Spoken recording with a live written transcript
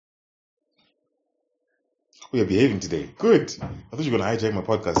We are behaving today. Good. I thought you were going to hijack my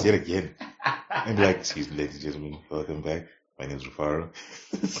podcast yet again. And be like, excuse me, ladies and gentlemen, welcome back. My name is Rufaro.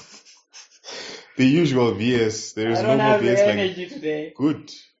 The usual VS. There is no more VS like energy today.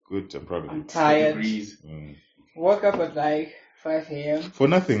 Good. I'm proud of you. I'm tired. Woke up at like 5 a.m. For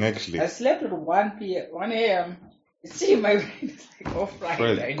nothing, actually. I slept at 1 a.m. See, my brain is like off right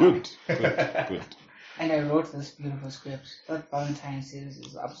now. Good. And I wrote this beautiful script. That Valentine's series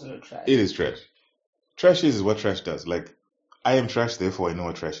is absolute trash. It is trash. Trash is what trash does. Like, I am trash, therefore I know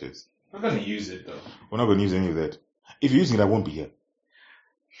what trash is. We're going to use it, though. We're not going to use any of that. If you're using it, I won't be here.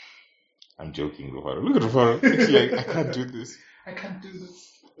 I'm joking, Rufaro. Look at Rufaro. It's like, I can't do this.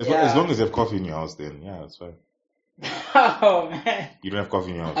 As long as you have coffee in your house, then, yeah, it's fine. Oh, man. You don't have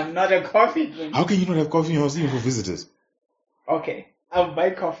coffee in your house? I'm not a coffee drinker. How can you not have coffee in your house even for visitors? Okay. I'll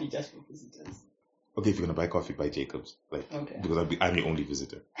buy coffee just for visitors. Okay, if you're going to buy coffee, buy Jacob's. Okay. Because I'm your only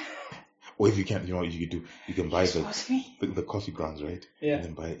visitor. Or if you can't, you know what you can do? You can buy the coffee grounds, right? Yeah. And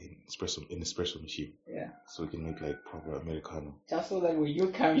then buy an espresso machine. Yeah. So you can make like proper Americano. Just so that when you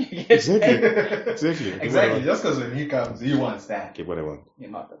come, you get Exactly. Exactly. Just because when he comes, he wants that. Get what I want.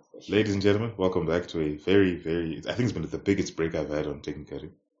 You're not that special. Ladies and gentlemen, welcome back to a very, very, I think it's been the biggest break I've had on Taking Care.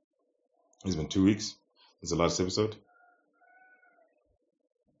 It's been 2 weeks since the last episode.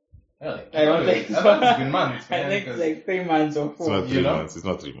 Really? I don't think so. I thought it's been months, man. I think it's like 3 months or 4. It's not 3 months. It's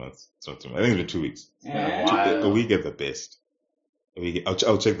not 3 months. I think it's been 2 weeks. Yeah. A week at the best.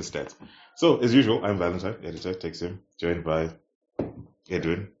 I'll check the stats. So, as usual, I'm Valentine, editor, takes him, joined by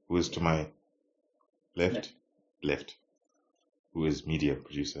Edwin, who is to my left, who is media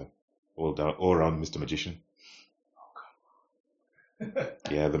producer, all around Mr. Magician.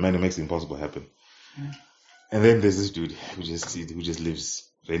 Yeah, the man who makes the impossible happen. Yeah. And then there's this dude who just lives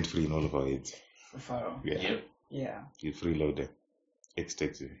rent-free in all of our heads. Yeah. Yeah. You freeloader.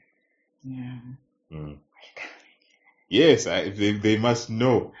 Ex-taxi. Yeah. Yes, they must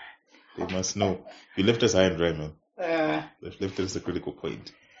know. They must know. You left us high and dry, man. Left us a critical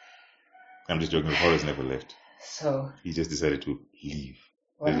point. I'm just joking. Horace never left. So he just decided to leave.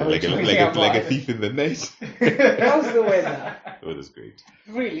 Like a thief in the night. How's the weather? The weather's great.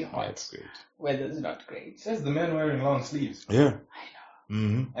 Really hot. That's great. Weather's not great. Says the man wearing long sleeves. Yeah. I know.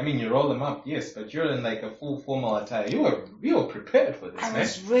 Mm-hmm. I mean, you roll them up, yes, but you're in like a full formal attire. You were prepared for this, I man.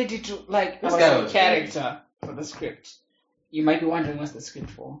 was ready to, like, This I guy was was a character for the script. You might be wondering what's the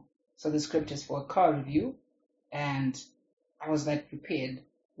script for. So the script is for a car review, and I was like prepared.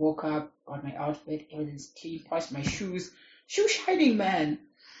 Woke up, got my outfit, everything's clean, polished my shoes. Shoe shining, man.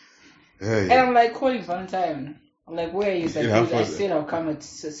 Yeah. And I'm like calling Valentine. I'm like, where is that? Yeah, Dude, I said I'll come at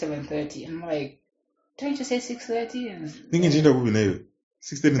 7:30. And I'm like, don't you say 6:30? And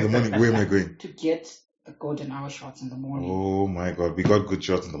 6:10 in the morning, where am I going? to get the golden hour shots in the morning. Oh my god, we got good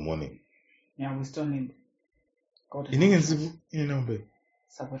shots in the morning. Yeah, we still need golden hour shots.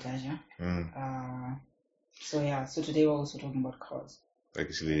 Sabotage, yeah? So today we're also talking about cars.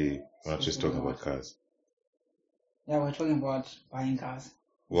 Actually, we're not just talking about cars. Yeah, we're talking about buying cars.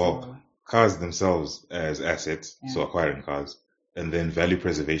 Well, cars themselves as assets, so acquiring cars, and then value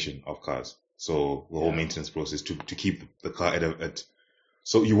preservation of cars. So the whole maintenance process to keep the car at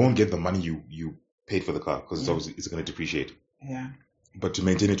so you won't get the money you paid for the car because it's going to depreciate. Yeah. But to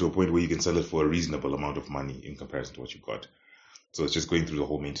maintain it to a point where you can sell it for a reasonable amount of money in comparison to what you got. So it's just going through the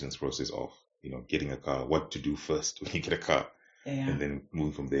whole maintenance process of, getting a car, what to do first when you get a car, and then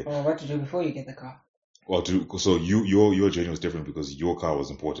moving from there. Or what to do before you get the car. Well, so your journey was different because your car was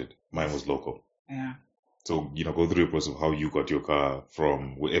imported, mine was local. Yeah. So go through a process of how you got your car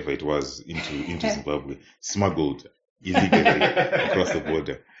from wherever it was into Zimbabwe, smuggled illegally across the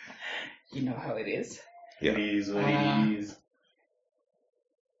border. You know how it is. Yeah. It is what it is.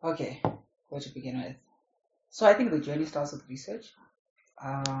 Okay, where to begin with? So I think the journey starts with research.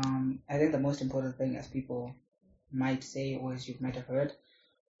 I think the most important thing, as people might say, or as you might have heard,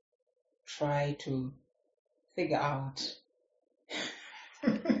 try to figure out.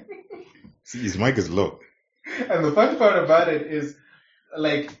 See, his mic is low. And the fun part about it is,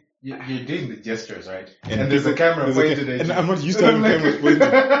 like, you're doing the gestures, right? And there's a camera pointed at you. And I'm not used to having cameras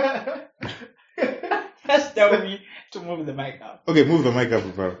pointed. Just tell me to move the mic up. Okay, move the mic up,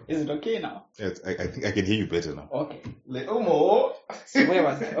 Rufaro. Is it okay now? Yes, I think I can hear you better now. Okay. Little more. So where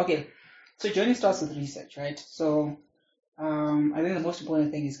was I? Okay. So journey starts with research, right? So I think the most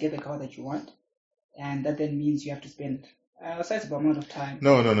important thing is get the car that you want. And that then means you have to spend a sizable amount of time.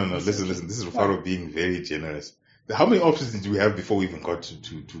 No. Listen. This is Rufaro being very generous. How many options did you have before we even got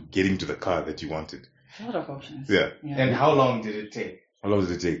to getting to the car that you wanted? A lot of options. Yeah. And how long did it take? How long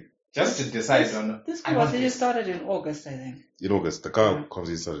did it take? Just to decide on. This conversation started in August, I think. In August. The car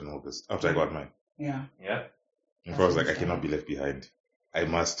conversation started in August after I got mine. Yeah. Yeah. If I was like, I cannot be left behind. I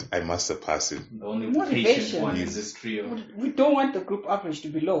must surpass him. The only Motivation. patient one in Yes. this trio. We don't want the group average to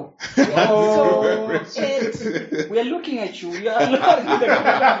be low. Oh, Ed, we are looking at you. We are not in the group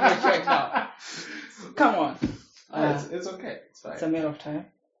average right now. Come on. It's okay. It's fine. It's a matter of time.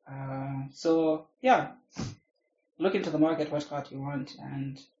 So yeah, look into the market, what card you want,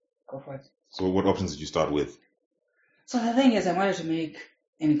 and go for it. So what options did you start with? So the thing is, I wanted to make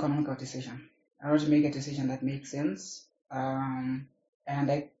an economical decision. I wanted to make a decision that makes sense. And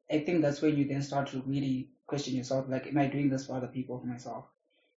I think that's when you then start to really question yourself, like, am I doing this for other people, for myself?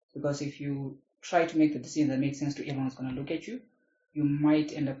 Because if you try to make the decision that makes sense to everyone who's going to look at you, you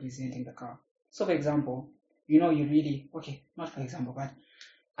might end up resenting the car. So for example, not for example, but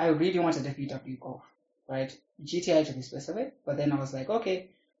I really wanted a VW Golf, right? GTI to be specific, but then I was like,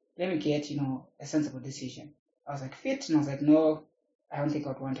 okay, let me get, a sensible decision. I was like, Fit, and I was like, no, I don't think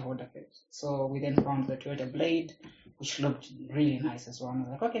I'd want to hold a Fit. So we then found the Toyota Blade, which looked really nice as well. And I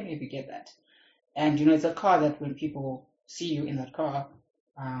was like, okay, maybe get that. And, it's a car that when people see you in that car,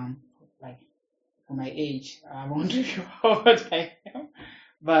 like for my age, I won't review how old I am,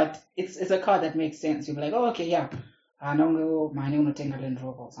 but it's a car that makes sense. You'll be like, oh, okay, yeah, I'm going to take a Land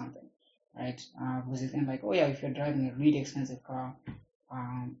Rover or something, right? Because it's then like, oh yeah, if you're driving a really expensive car,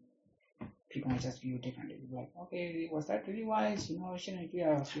 people might just view you differently. You'll be like, okay, was that really wise? Shouldn't you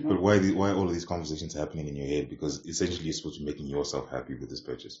have, But why all of these conversations happening in your head? Because essentially you're supposed to be making yourself happy with this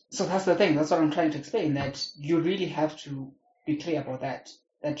purchase. So that's the thing. That's what I'm trying to explain, that you really have to be clear about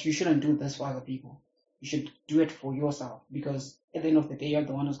that you shouldn't do this for other people. You should do it for yourself, because at the end of the day, you're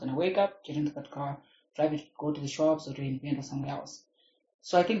the one who's going to wake up, get into that car, drive it, go to the shops or to an event or somewhere else.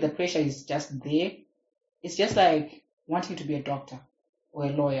 So I think the pressure is just there. It's just like wanting to be a doctor or a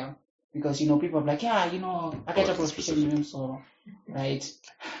lawyer, because, people are like, yeah, I get a profession, so, right?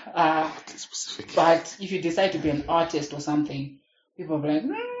 Specific. But if you decide to be an artist or something, people are like,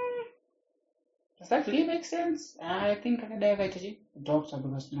 does that really make sense? I think I could have a doctor,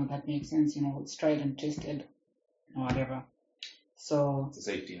 because, that makes sense, it's tried and tested, whatever. So It's a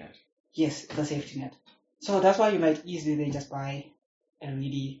safety net. yes, it's a safety net. So that's why you might easily then just buy a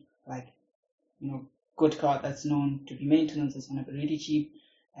really, good car that's known to be maintenance. It's going to be really cheap,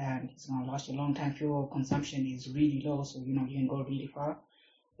 and it's going to last you a long time. Fuel consumption is really low, so you can go really far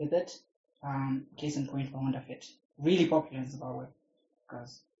with it. Case in point, for Honda Fit, really popular in Zimbabwe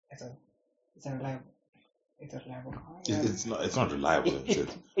because it's a reliable car. Yeah. It's not reliable.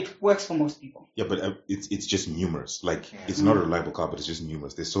 It works for most people. Yeah, but it's just numerous. Like, it's not a reliable car, but it's just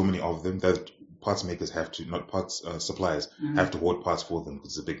numerous. There's so many of them that parts makers suppliers have to hoard parts for them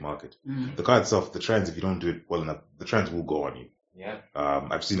because it's a big market. The car itself, the trans, if you don't do it well enough, the trans will go on you. Yeah.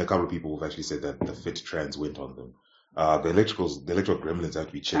 I've seen a couple of people who've actually said that the Fit trans went on them. The electrical gremlins have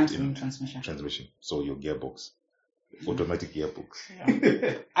to be checked in transmission. So your gearbox, automatic gearbox.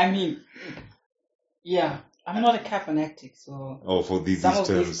 Yeah. I mean, yeah. I'm not a car fanatic, so for these some of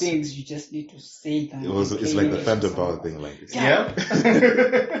terms, these things you just need to say them. It's like the Phantom Power thing, like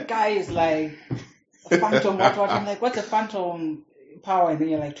The guy is like a Phantom what? I'm like, what's a Phantom Power? And then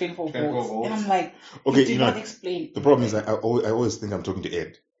you're like 24 volts. And I'm like, okay, you did not explain. The problem is I always think I'm talking to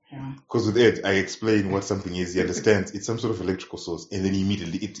Ed. Yeah. Because with Ed, I explain what something is. He understands it's some sort of electrical source, and then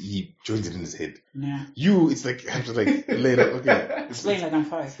immediately he joins it in his head. Yeah. It's like I have to later. Okay. Explain like I'm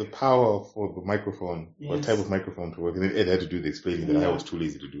 5. It's the power for the microphone, yes. or type of microphone to work. And then Ed had to do the explaining that I was too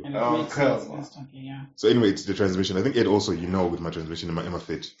lazy to do. And it makes sense instantly, yeah. So anyway, it's the transmission. I think Ed also, with my transmission in my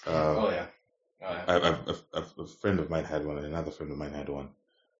Fit. A friend of mine had one, and another friend of mine had one.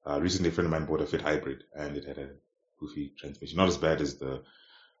 Recently, a friend of mine bought a Fit hybrid, and it had a goofy transmission. Not as bad as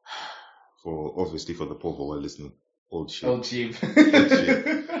obviously for the poor who are listening, old shape.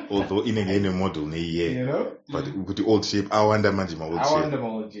 Although in a model, but with the old shape, I wonder my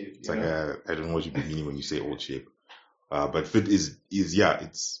old shape. It's like I don't know what you mean when you say old shape. But Fit is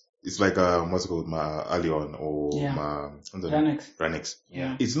it's like what's it called, my Allion or my Ranix.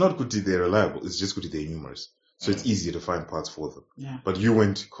 Yeah. It's not good that they're reliable. It's just good that they're numerous. So it's easier to find parts for them. Yeah. But you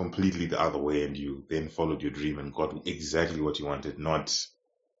went completely the other way, and you then followed your dream and got exactly what you wanted, not.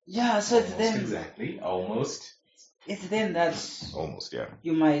 Yeah, so it's then almost. It's then that almost, yeah.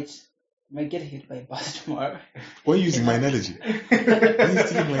 You might get hit by a bus tomorrow. Why are you using my analogy? Why are you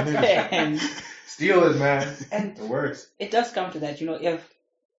stealing my analogy? Steal it, man. And it works. It does come to that,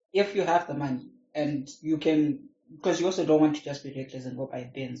 if you have the money and you can, because you also don't want to just be reckless and go buy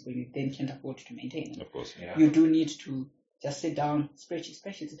bins when you then can't afford to maintain it. Of course, yeah. You do need to just sit down, spreadsheets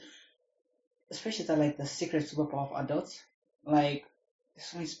are like the secret superpower of adults. Like, there's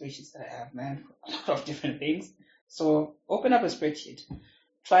so many spreadsheets that I have, man, for a lot of different things. So open up a spreadsheet,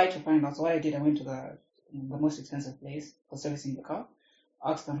 try to find out. So what I did, I went to the the most expensive place for servicing the car.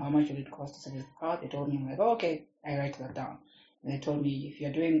 Asked them how much would it cost to service the car. They told me, I'm like, oh, okay, I write that down. And they told me if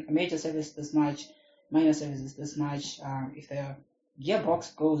you're doing a major service this much, minor service is this much. If the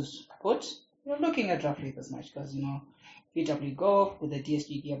gearbox goes kaput, you're looking at roughly this much because VW Golf with the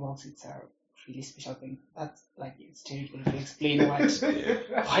DSG gearbox, it's a really special thing. That's like it's terrible to explain what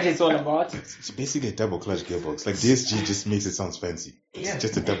it's all about. It's basically a double clutch gearbox. Like DSG just makes it sound fancy. It's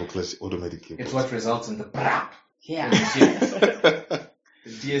just a double clutch automatic gearbox. It's what results in the brap. Yeah. The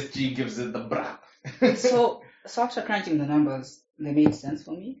DSG gives it the brap. So after crunching the numbers, they made sense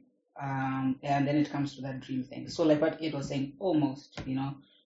for me. And then it comes to that dream thing. So like what it was saying, almost,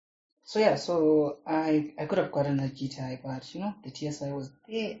 So yeah, so I could have gotten a GTI, but the TSI was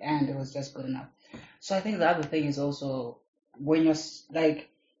there and it was just good enough. So I think the other thing is also when you're like,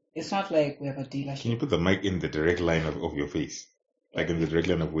 it's not like we have a dealership. Can you put the mic in the direct line of your face? Like in the direct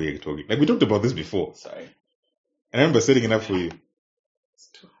line of where you're talking. Like we talked about this before. Sorry. I remember setting it up for you. It's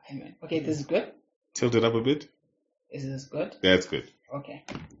too high, man. Okay, this is good. Tilt it up a bit. Is this good? That's good. Okay.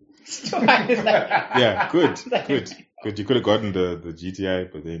 It's too high. Yeah, good. You could have gotten the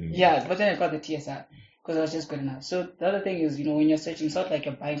GTI, but then... Yeah, but then I got the TSI because it was just good enough. So the other thing is, when you're searching, it's not like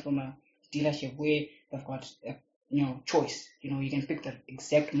you're buying from a dealership where they've got choice. You can pick the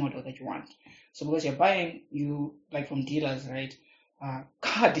exact model that you want. So because you're buying, like from dealers, right?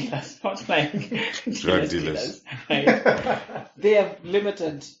 Car dealers, not like drug dealers. Right? They have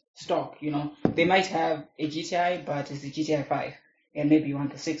limited stock. They might have a GTI, but it's the GTI 5, and maybe you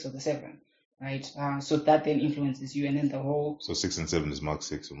want the 6 or the 7. Right, so that then influences you, and then the whole. So 6 and 7 is Mark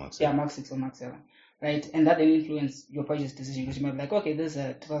 6 or Mark 7. Yeah, Mark 6 or Mark 7, right? And that then influences your purchase decision because you might be like, okay, this is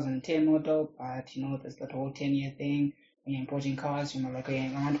a 2010 model, but there's that whole 10-year thing. When you're importing cars, you might be like,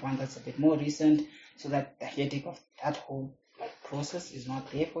 okay, I want one that's a bit more recent, so that the headache of that whole process is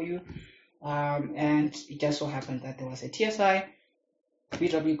not there for you. And it just so happened that there was a TSI,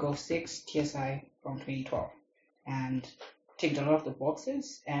 VW Golf 6 TSI from 2012, and ticked a lot of the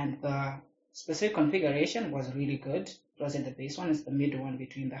boxes, and the specific configuration was really good. It wasn't the base one, it's the mid one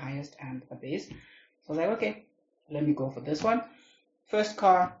between the highest and the base. So I was like, okay, let me go for this one. First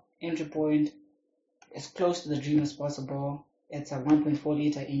car, entry point, as close to the dream as possible. It's a 1.4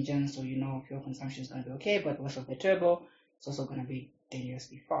 liter engine, so fuel consumption is going to be okay, but with the turbo, it's also going to be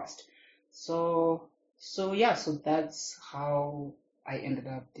dangerously fast. So that's how I ended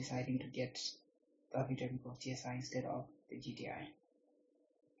up deciding to get the VW Golf TSI instead of the GTI.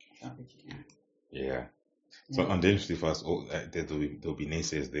 Yeah. So on dangerously fast, there'll be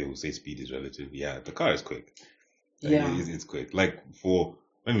naysayers there who say speed is relative. Yeah, the car is quick. Yeah, it's quick. Like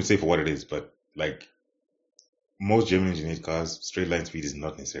let me say for what it is, but like most genuine engineered cars, straight line speed is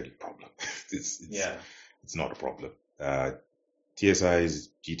not necessarily a problem. It's not a problem. TSIs,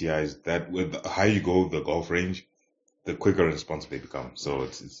 GTIs, that with the higher you go the Golf range, the quicker and responsive they become. So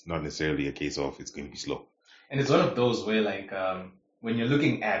it's not necessarily a case of it's going to be slow. And it's one of those where when you're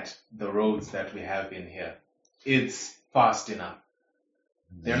looking at the roads that we have in here, it's fast enough.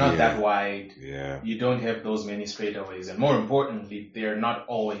 They're not that wide. Yeah. You don't have those many straightaways. And more importantly, they're not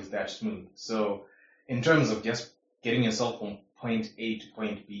always that smooth. So in terms of just getting yourself from point A to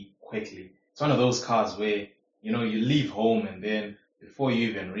point B quickly, it's one of those cars where, you leave home and then before you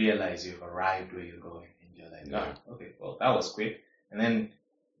even realize you've arrived where you're going, and you're like, okay, well, that was quick. And then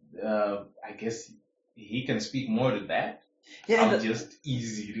I guess he can speak more to that. Yeah, how just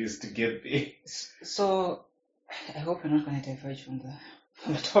easy it is to get there. So, I hope you're not going to diverge from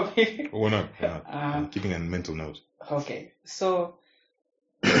the topic. We're not. I'm keeping a mental note. Okay, so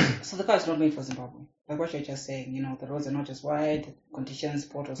the car is not made for Zimbabwe. Like what you're just saying, the roads are not just wide, conditions,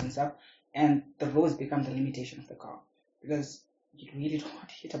 potholes and stuff, and the roads become the limitation of the car. Because you really don't want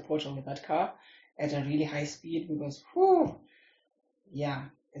to hit a pothole with that car at a really high speed because, your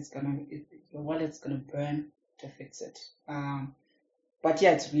wallet's gonna burn to fix it. But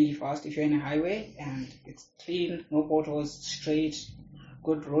yeah, it's really fast if you're in a highway and it's clean, no potholes, straight,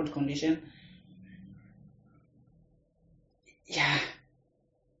 good road condition. Yeah,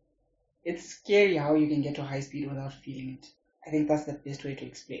 it's scary how you can get to high speed without feeling it. I think that's the best way to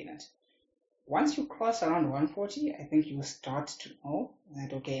explain it. Once you cross around 140, I think you will start to know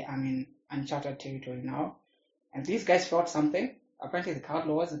that, okay, I'm in uncharted territory now. And these guys felt something. Apparently the car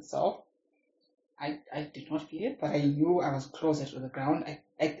lowers itself. I did not feel it, but I knew I was closer to the ground.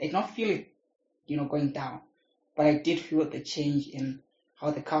 I did not feel it, going down. But I did feel the change in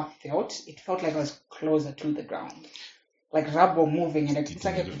how the car felt. It felt like I was closer to the ground. Like rubber moving, and it's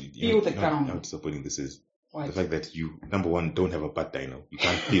like I feel the ground. How disappointing this is. What? The fact that you, number one, don't have a butt dyno. You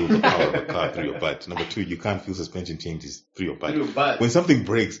can't feel the power of the car through your butt. Number two, you can't feel suspension changes through your butt. But When something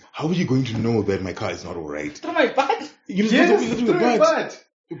breaks, how are you going to know that my car is not alright? Through my butt? You're supposed to feel it through your butt. butt.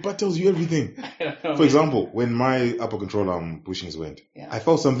 Your butt tells you everything. I don't know. For example, when my upper control arm bushings went, Yeah. I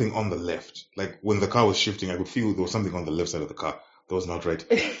felt something on the left. Like when the car was shifting, I could feel there was something on the left side of the car that was not right.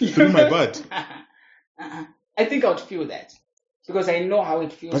 Through my butt. I think I would feel that. Because I know how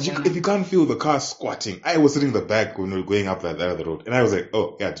it feels. But if you can't feel the car squatting, I was sitting in the back when we were going up that other road, and I was like,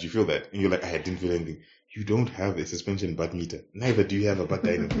 "Oh, yeah, did you feel that?" And you're like, "I didn't feel anything." You don't have a suspension butt meter. Neither do you have a butt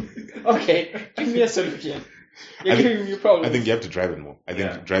dyno. Okay, give me a solution. You're I think- giving me problems. I think you have to drive it more. I think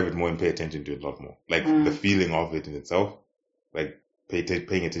Yeah. drive it more and pay attention to it a lot more. Like the feeling of it in itself, like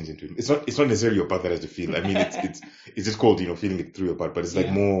paying attention to it. It's not necessarily your butt that has to feel. I mean, it's just called feeling it through your butt, but it's like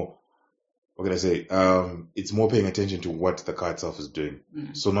Yeah. more. What can I say? It's more paying attention to what the car itself is doing.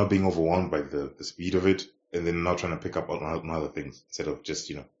 Mm. So not being overwhelmed by the speed of it, and then not trying to pick up on other things instead of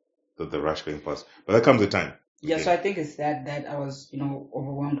just the rush going past. But that comes with time. Yeah, Okay. so I think it's that I was,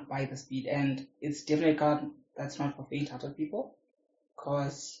 overwhelmed by the speed, and it's definitely a car that's not for faint-hearted people.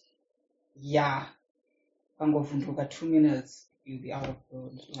 Cause, yeah, I'm going for 2 minutes, you'll be out of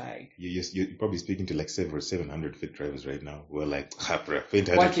road. Like, You're probably speaking to like 700 fit drivers right now. We're like,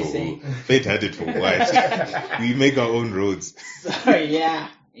 faint-hearted what you for say? who? Faint-hearted for what? We make our own roads. So yeah.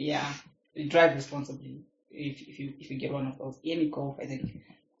 You drive responsibly. If you get one of those, any golf, I think,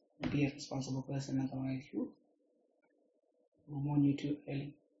 be a responsible person. Otherwise, you warn you too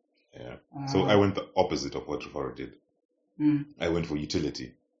early. Yeah. So I went the opposite of what Trevor did. Mm. I went for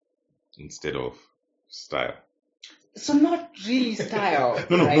utility instead of style. So not really style.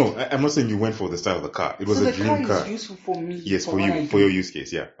 No, right? I'm not saying you went for the style of the car. It was so a the dream car car. is useful for me. Yes, for what you, I for do. your use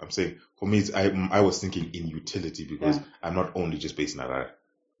case. Yeah, I'm saying for me, I was thinking in utility because Yeah. I'm not only just based in Harare.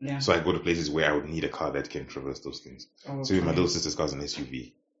 Yeah. So I go to places where I would need a car that can traverse those things. Okay. So my little sister's car's an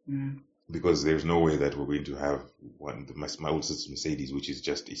SUV Mm. because there's no way that we're going to have my old sister's Mercedes, which is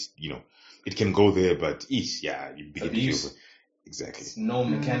just it can go there, but you begin to abuse. feel exactly. It's no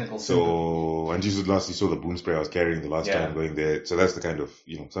mechanical symptom. So, and you saw the boom spray I was carrying the last Yeah. time going there. So that's the kind of,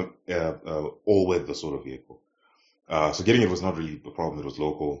 some all-weather sort of vehicle. So getting it was not really the problem. It was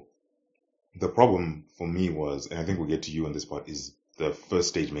local. The problem for me was, and I think we'll get to you on this part, is the first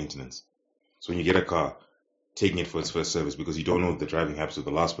stage maintenance. So when you get a car, taking it for its first service because you don't know the driving habits of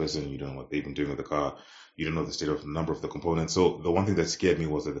the last person, you don't know what they've been doing with the car, you don't know the state of number of the components. So the one thing that scared me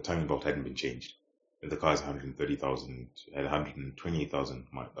was that the timing belt hadn't been changed. And the car is 130,000, had 128,000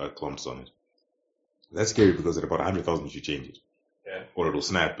 kilometers on it. That's scary because at about 100,000 you should change it. Yeah. Or it'll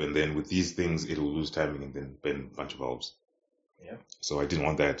snap, and then with these things it'll lose timing and then bend a bunch of valves. Yeah. So I didn't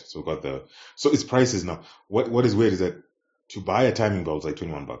want that. So its prices now. What is weird is that to buy a timing belt is like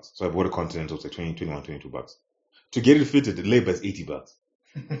 $21. So I bought a Continental, it's like 20, 21, $22. To get it fitted, the labor is $80.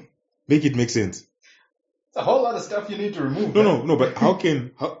 Make it make sense. It's a whole lot of stuff you need to remove. No, but how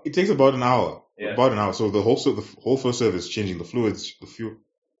it takes about an hour. Yeah. About an hour. So the whole first service, changing the fluids, the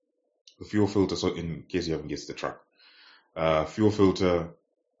fuel filter, so in case you haven't guessed the truck. Fuel filter,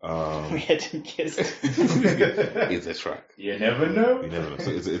 We hadn't guessed. it's a truck. You never know. You never know.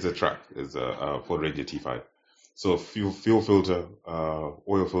 So it's a truck. It's a Ford Ranger T5. So fuel filter,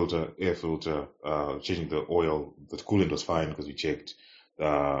 oil filter, air filter, changing the oil. The coolant was fine because we checked.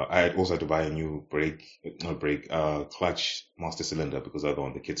 I had also had to buy a new clutch master cylinder because the other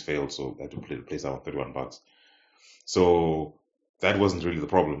one, the kits failed, so I had to replace that one, $31. So that wasn't really the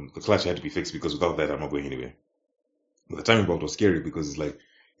problem. The clutch had to be fixed because without that, I'm not going anywhere. But the timing belt was scary because it's like,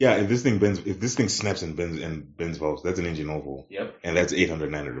 if this thing snaps and bends valves, that's an engine overhaul. Yep. And that's $800,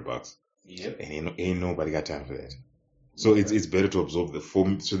 $900. Yep. And ain't nobody got time for that. So it's better to absorb the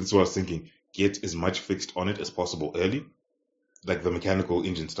foam. So that's what I was thinking. Get as much fixed on it as possible early, like the mechanical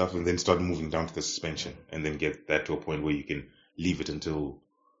engine stuff, and then start moving down to the suspension, and then get that to a point where you can leave it until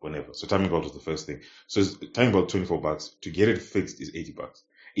whenever. So timing belt was the first thing. So timing belt $24. To get it fixed is $80.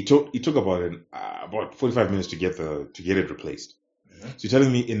 It took about 45 minutes to get it replaced. Mm-hmm. So you're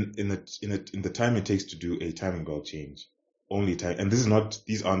telling me in the time it takes to do a timing belt change, only time, and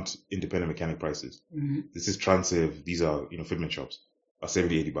these aren't independent mechanic prices. Mm-hmm. This is Transiv. These are fitment shops are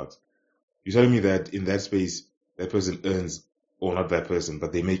 $70, $80. You're telling me that in that space that person earns, or not that person,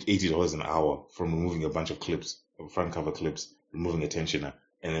 but they make $80 an hour from removing a bunch of clips, front cover clips, removing a tensioner,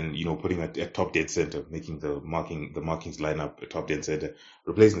 and then putting a top dead center, making the markings line up a top dead center,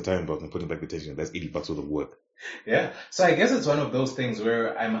 replacing the timing belt and putting back the tensioner. That's $80 worth of work. Yeah. So I guess it's one of those things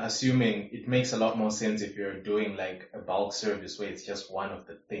where I'm assuming it makes a lot more sense if you're doing like a bulk service where it's just one of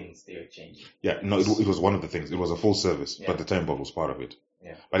the things they're changing. Yeah, no, it was one of the things. It was a full service, Yeah. but the timing belt was part of it.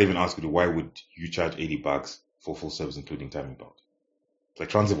 Yeah. But I even ask you, why would you charge $80 for full service including timing belt? Like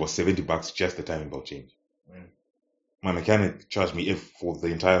Transit was $70 just the timing belt change. Mm. My mechanic charged me for the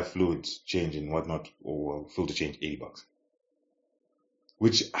entire fluid change and whatnot, or filter change, $80.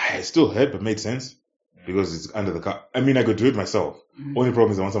 Which I still heard but made sense because it's under the car. I mean, I could do it myself. Only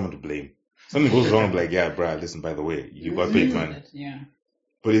problem is I want someone to blame. Something goes wrong, I'm like, yeah, bruh, listen, by the way, you got paid money. Yeah.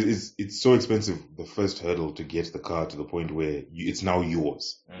 But it's so expensive, the first hurdle to get the car to the point where it's now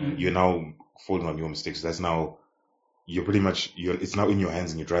yours. You're now falling on your mistakes. That's now, you're pretty much, it's now in your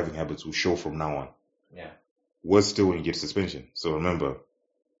hands and your driving habits will show from now on. Yeah. Worse still when you get suspension. So remember,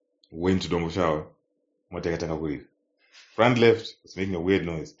 went to Dongo shower, front left, it's making a weird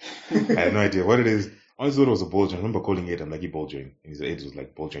noise. I had no idea what it is. I always thought it was a ball joint. I remember calling it, I'm like, ball joint. And he said, it was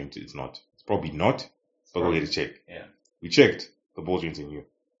like, ball joint, it's not. It's probably not, but go get it checked. Yeah. We checked, the ball joint's in you.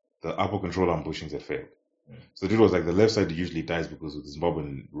 The upper control arm bushings had failed. So the dude was like, the left side usually dies because with the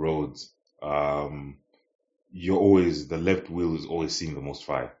Zimbabwean roads, the left wheel is always seeing the most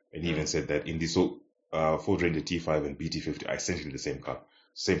fire. And he even said that in this Ford Ranger T5 and BT50 are essentially the same car,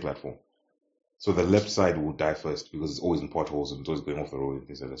 same platform. So the left side will die first because it's always in potholes and it's always going off the road and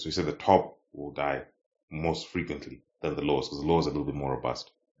things like that. So he said the top will die most frequently than the lowest because the lowest are a little bit more robust.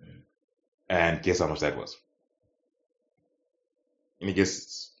 And guess how much that was? Any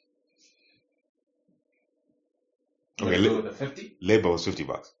guess? Okay, the 50? Labor was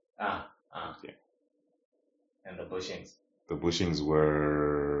 $50. Yeah. And the bushings? The bushings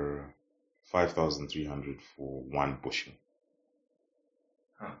were 5,300 for one bushing.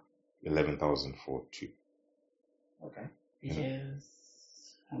 11,000 for two. Okay. Which is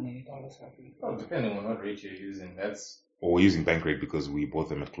how many dollars roughly? Well, depending on what rate you're using, that's. Well, we're using bank rate because we bought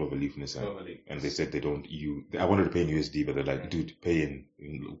them at Cloverleaf Nissan. And they said they don't. I wanted to pay in USD, but they're like, dude, pay in.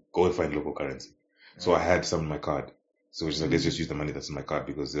 Go and find local currency. So I had some in my card. So it's like, let's just use the money that's in my card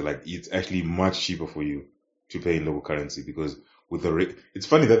because they're like, it's actually much cheaper for you to pay in local currency because with the rate, it's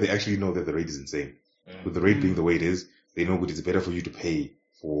funny that they actually know that the rate is insane. With the rate being the way it is, they know it's better for you to pay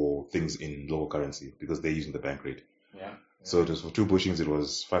for things in local currency because they're using the bank rate. Yeah. So it was for two bushings, it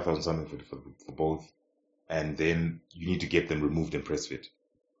was 5,000 something for both. And then you need to get them removed and press fit.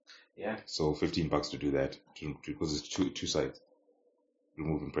 Yeah. So $15 to do that because it's two sides.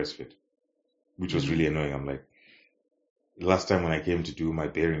 Remove and press fit. Which was really annoying. I'm like, last time when I came to do my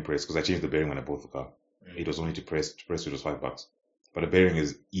bearing press, because I changed the bearing when I bought the car, it was only to press it was $5. But a bearing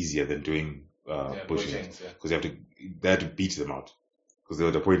is easier than doing bushings because they had to beat them out because they were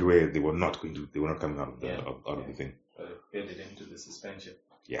at the point where they were not coming out of the thing. Build it into the suspension.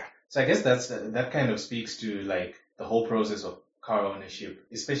 Yeah. So I guess that kind of speaks to like the whole process of car ownership,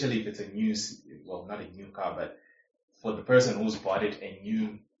 especially if it's not a new car, but for the person who's bought it a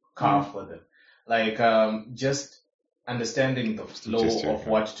new car for them. Like just understanding the flow of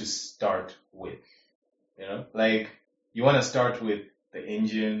what to start with. You know, like you want to start with the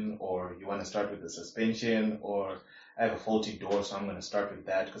engine, or you want to start with the suspension, or I have a faulty door, so I'm going to start with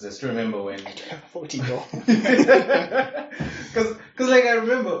that. Because I still remember when faulty door. Because like I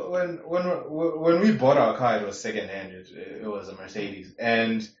remember when we bought our car, it was secondhand. It was a Mercedes,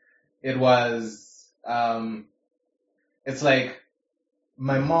 and it was it's like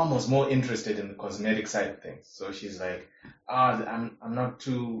my mom was more interested in the cosmetic side of things. So she's like, I'm not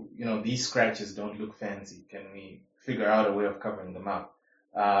too, these scratches don't look fancy. Can we figure out a way of covering them up?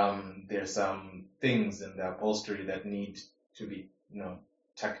 There's some things in the upholstery that need to be,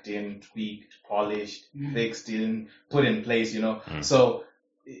 tucked in, tweaked, polished, fixed in, put in place, So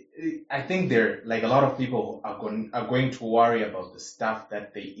I think there, like a lot of people are going to worry about the stuff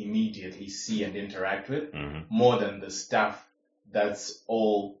that they immediately see and interact with more than the stuff that's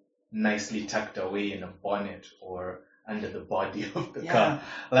all nicely tucked away in a bonnet or under the body of the car.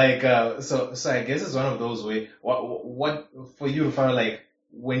 Like, so I guess it's one of those ways. What for you, Farah, like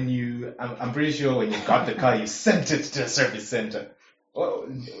when I'm pretty sure when you got the car, you sent it to a service center. Well,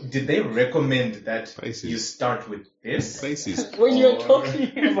 did they recommend that you start with this? When you're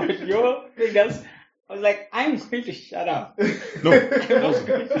talking about your figures, I was like, I'm going to shut up. No,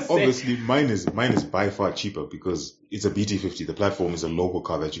 obviously mine is by far cheaper because it's a BT50. The platform is a local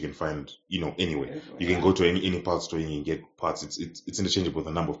car that you can find, anywhere. You can go to any parts store and you can get parts. It's interchangeable with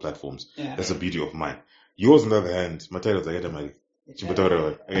a number of platforms. Yeah. That's the beauty of mine. Yours, on the other hand, materials I get them.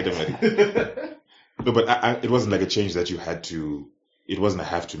 No, but it wasn't like a change that you had to. It wasn't a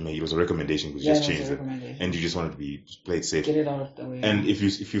have to make. It was a recommendation. We just changed it, and you just wanted to play it safe. Get it out of the way. And if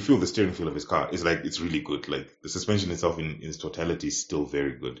you feel the steering feel of his car, it's really good. Like the suspension itself in its totality is still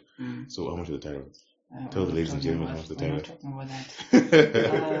very good. So how much are the tires? Tell the ladies and gentlemen how much the tires. We're not talking about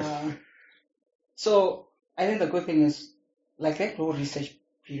that. So I think the good thing is, like that whole research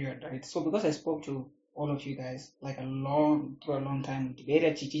period, right? So because I spoke to all of you guys like through a long time,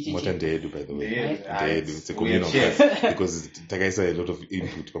 debated, Moten Dedu, by the way. Right? Dedu, it's a Weird communal shit. class because Tagaisa a lot of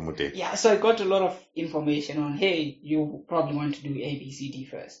input from Moten. Yeah, so I got a lot of information on, hey, you probably want to do A, B, C, D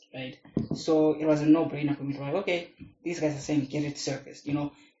first, right? So it was a no-brainer for me to like, okay, these guys are saying get it surfaced. You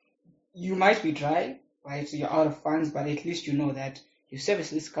know, you might be dry, right? So you're out of funds, but at least you know that you service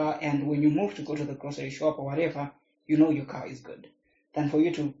this car, and when you move to go to the grocery shop or whatever, you know your car is good. Than for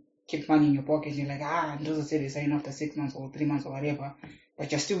you to keep money in your pocket, you're like, and those say they sign after 6 months or 3 months or whatever,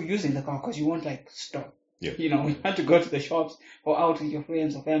 but you're still using the car because you won't like stop. Yeah. You know, you have to go to the shops or out with your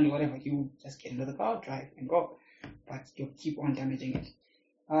friends or family, whatever. You just get into the car, drive, and go. But you keep on damaging it.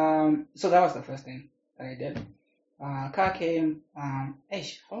 So that was the first thing that I did. Car came. How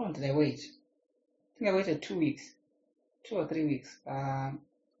long did I wait? I think I waited 2 weeks, 2 or 3 weeks,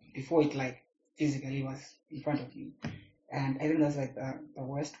 before it like physically was in front of me. And I think that's like the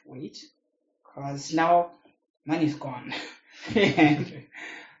worst wait, because now money's gone. And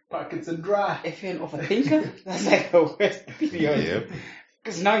Pockets are dry. if you're an overthinker, that's like the worst period. Yep.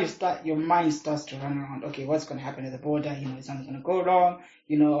 Because now your mind starts to run around. Okay, what's going to happen at the border? You know, is something going to go wrong?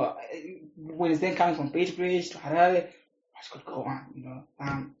 You know, when it's then coming from Bridge to Harare, what's going to go on? You know,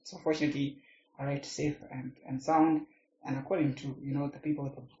 so fortunately, I arrived safe and sound. And according to, you know, the people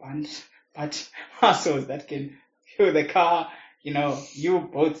with the but muscles that can fuel the car, you know, you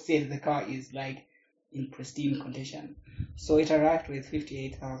both said the car is like in pristine condition. So it arrived with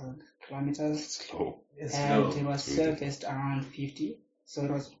 58,000 kilometers. Slow. It's And slow. it was serviced around 50. So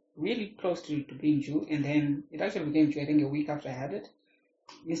it was really close to being due. And then it actually became due, I think, a week after I had it.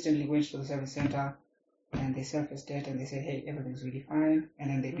 Instantly went to the service center and they serviced it and they said, hey, everything's really fine. And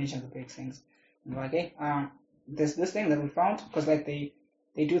then they mentioned the big things. And we're like, hey, there's this thing that we found, because like they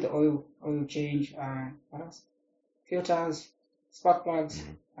do the oil change, what else? Filters, spark plugs.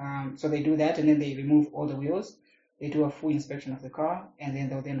 So they do that and then they remove all the wheels. They do a full inspection of the car and then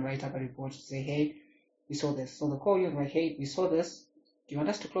they'll then write up a report to say, hey, we saw this. So they'll call you and like, hey, we saw this. Do you want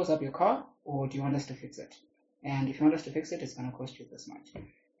us to close up your car or do you want us to fix it? And if you want us to fix it, it's going to cost you this much.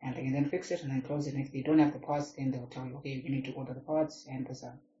 And they can then fix it and then close it. And if they don't have the parts, then they'll tell you, okay, you need to order the parts and there's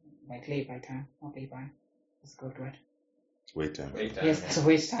a like lay-by time. Okay, fine. Let's go to it. Wait time. Wait time. Yes, that's a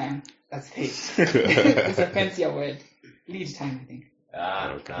wait time. That's it. It's a fancier word. Lead time, I think.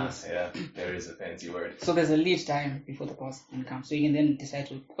 Yeah, there is a fancy word. So there's a lead time before the deposit can come. So you can then decide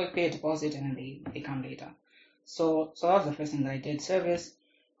to pay a deposit and then they come later. So that was the first thing that I did. Service.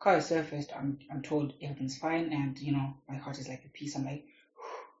 Car is surfaced. I'm told everything's fine, and you know my heart is like a piece. I'm like,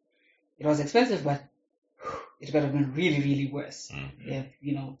 it was expensive, but it could have been really, really worse if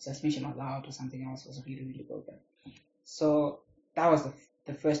you know suspension was out or something else was really, really broken. So that was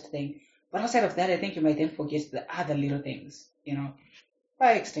the first thing. But outside of that, I think you might then forget the other little things. You know,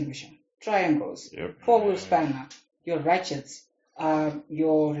 fire extinguisher, triangles, four-wheel spanner, your ratchets,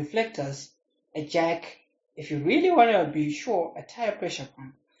 your reflectors, a jack. If you really want to be sure, a tire pressure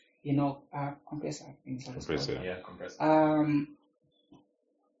pump. You know, compressor. Compressor. Yeah, compressor. I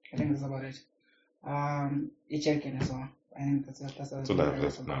think that's about it. A jerrycan as well. I think that's So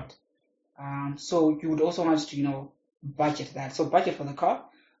that's about. So you would also want to, you know, budget that. So budget for the car,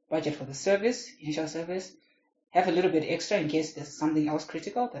 budget for the service, initial service, have a little bit extra in case there's something else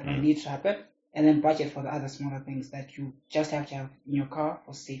critical that will need to happen, and then budget for the other smaller things that you just have to have in your car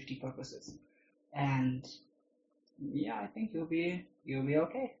for safety purposes. And yeah, I think you'll be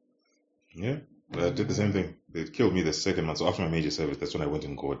okay. Yeah, I did the same thing. They killed me the second month. So after my major service, that's when I went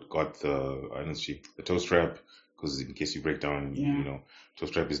and got the toe strap, because in case you break down, you know, toe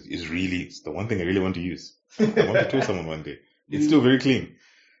strap is really it's the one thing I really want to use. I want to tow someone one day. It's still very clean.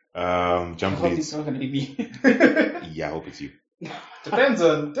 Jump I hope leads. it's not gonna be me. Yeah, I hope it's you. Depends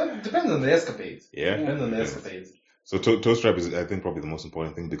on the escapades. Yeah. Depends on the escapades. So toe strap is, I think, probably the most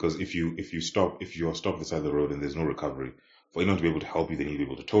important thing, because if you're stopped beside the road and there's no recovery, for anyone to be able to help you, they need to be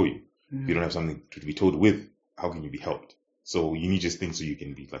able to tow you. If you don't have something to be towed with, how can you be helped? So you need just things so you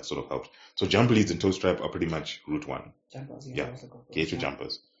can be like sort of helped. So jump leads and toe strap are pretty much route one. Jumpers, Get your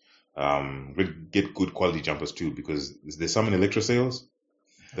jumpers. Get good quality jumpers too, because there's some in electro sales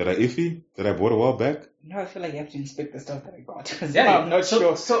that are iffy that I bought a while back. No, I feel like you have to inspect the stuff that I got. Yeah, I'm not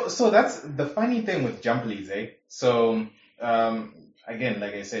sure. So that's the funny thing with jump leads, eh? So again,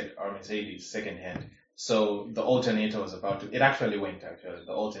 like I said, our Mercedes secondhand. So the alternator was it actually went.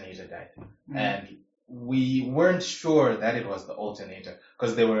 The alternator died, and we weren't sure that it was the alternator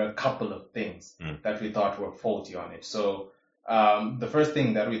because there were a couple of things that we thought were faulty on it. So the first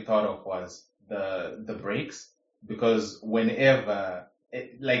thing that we thought of was the brakes, because whenever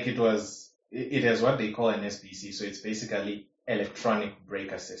it has what they call an SBC, so it's basically electronic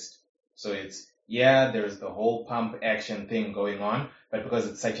brake assist. So there's the whole pump action thing going on, but because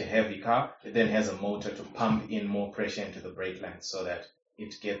it's such a heavy car, it then has a motor to pump in more pressure into the brake lines so that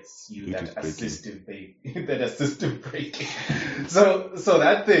it gets you It is that braking. assistive brake, that assistive braking. So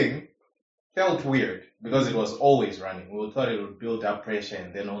that thing felt weird because it was always running. We thought it would build up pressure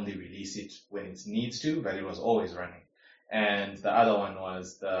and then only release it when it needs to, but it was always running. And the other one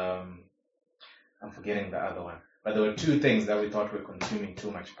was I'm forgetting the other one, but there were two things that we thought were consuming too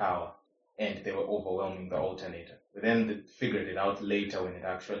much power and they were overwhelming the alternator. We then figured it out later when it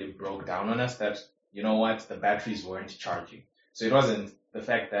actually broke down on us that, you know what, the batteries weren't charging. So it wasn't the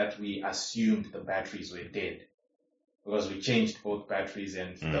fact that we assumed the batteries were dead, because we changed both batteries,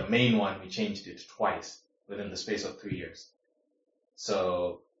 and the main one, we changed it twice within the space of 3 years.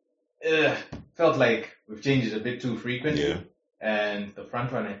 So, felt like we've changed it a bit too frequently. Yeah. And the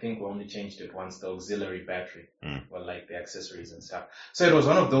front one, I think we only changed it once, the auxiliary battery, or like the accessories and stuff. So it was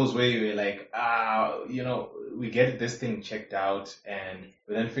one of those where you were like, we get this thing checked out and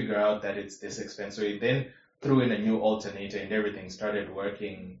we then figure out that it's this expensive. We then threw in a new alternator and everything started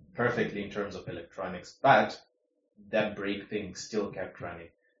working perfectly in terms of electronics, but that brake thing still kept running.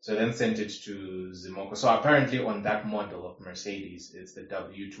 So then sent it to Zimoco. So apparently on that model of Mercedes, it's the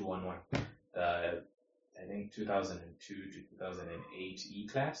W211, I think 2002 to 2008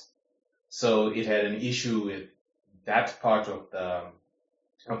 E-Class. So it had an issue with that part of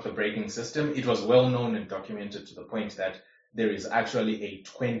the braking system. It was well known and documented to the point that there is actually a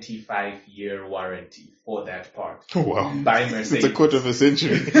 25-year warranty for that part. Oh, wow. By Mercedes. It's a quarter of a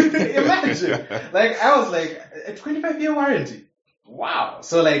century. Imagine. I was like, a 25-year warranty. Wow.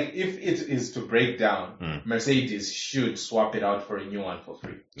 So if it is to break down, Mercedes should swap it out for a new one for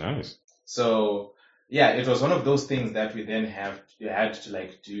free. Nice. So yeah, it was one of those things that we then had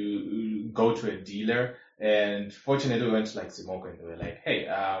to go to a dealer, and fortunately we went to Zimoco and they were like, hey,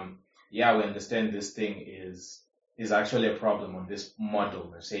 we understand this thing is actually a problem on this model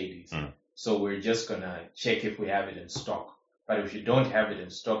Mercedes. So we're just gonna check if we have it in stock. But if you don't have it in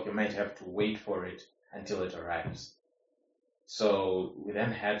stock, you might have to wait for it until it arrives. So we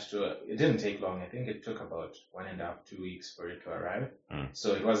then it didn't take long. I think it took about 1.5, 2 weeks for it to arrive.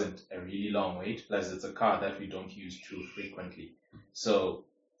 So it wasn't a really long wait. Plus it's a car that we don't use too frequently. So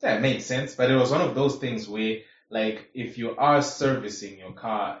yeah, it made sense. But it was one of those things where, if you are servicing your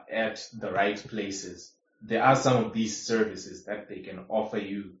car at the right places, there are some of these services that they can offer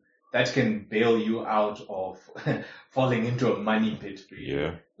you that can bail you out of falling into a money pit for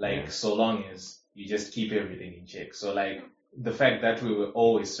you. So long as you just keep everything in check. So the fact that we were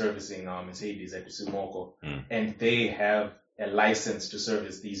always servicing our Mercedes at Zimoco, and they have a license to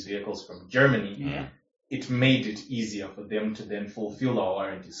service these vehicles from Germany, it made it easier for them to then fulfill our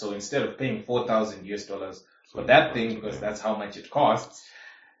warranty. So instead of paying $4,000 for that thing, because that's how much it costs,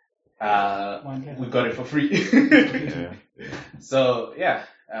 we got it for free. So yeah,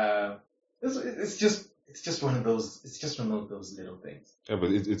 it's just one of those little things. Yeah,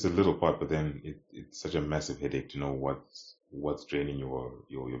 but it's a little part, but then it's such a massive headache to know what's draining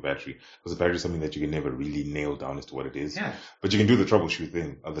your battery, because the battery is something that you can never really nail down as to what it is. Yeah. But you can do the troubleshoot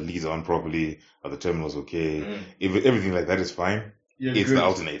thing. Are the leads on properly? Are the terminals okay? If everything like that is fine, it's the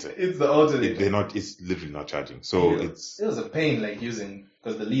alternator. It's the alternator. It's literally not charging. So it was a pain using,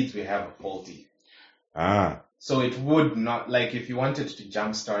 because the leads we have are faulty. Ah. So it would not, if you wanted to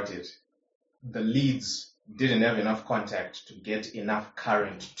jumpstart it, the leads didn't have enough contact to get enough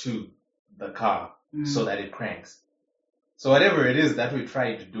current to the car so that it cranks. So whatever it is that we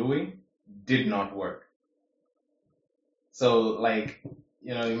tried doing did not work. So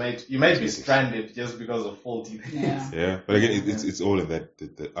you might be stranded just because of faulty things. Yeah. But again, it's all in that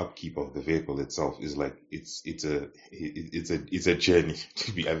the upkeep of the vehicle itself is it's a journey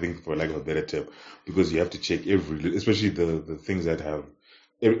to be, I think, for lack of a better term, because you have to check especially the things that have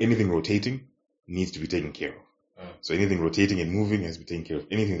anything rotating needs to be taken care of. So anything rotating and moving has to be taken care of.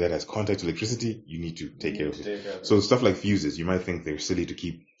 Anything that has contact to electricity, you need to take care of it. So stuff like fuses, you might think they're silly to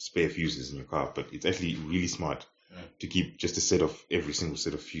keep spare fuses in your car, but it's actually really smart to keep just a set of every single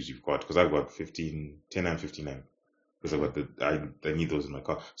set of fuse you've got. Because I've got 10 and 59. Because I need those in my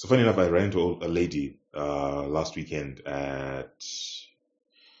car. So funny enough, I ran into a lady last weekend at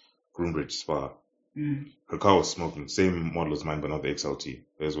Groombridge Spa. Her car was smoking, same model as mine, but not the XLT.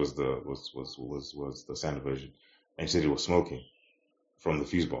 Hers was the standard version, and she said it was smoking from the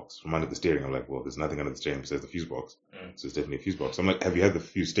fuse box, from under the steering. I'm like, well, there's nothing under the steering besides the fuse box, so it's definitely a fuse box. I'm like, have you had the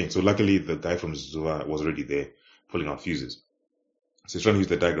fuse changed? So luckily, the guy from Zua was already there pulling out fuses. So he's trying to use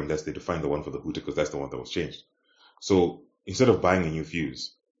the diagram that's there to find the one for the hooter, because that's the one that was changed. So instead of buying a new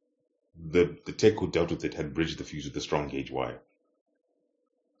fuse, the tech who dealt with it had bridged the fuse with a strong gauge wire.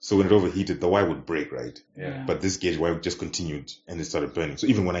 So when it overheated, the wire would break, right? Yeah. But this gauge wire just continued and it started burning. So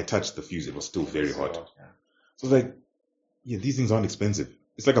even when I touched the fuse, it was still very hot. Yeah. So it's like, yeah, these things aren't expensive.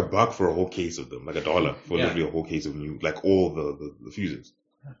 It's like $1 for a whole case of them, like $1 for literally a whole case of new, like all the fuses.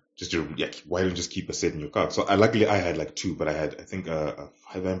 Just to, why don't you just keep a set in your car? So luckily I had like 2, but I had, I think, a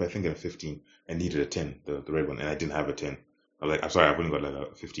 5 amp, I think, and a 15. I needed a 10, the red one, and I didn't have a 10. I was like, I'm sorry, I've only got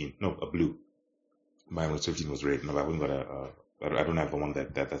like a 15. No, a blue. Mine was 15, was red. No, I've only got I don't have the one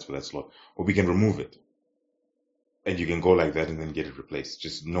that's for that slot. Or we can remove it. And you can go like that and then get it replaced.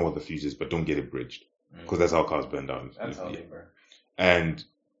 Just know what the fuse is, but don't get it bridged. Because that's how cars burn down. That's how they burn. And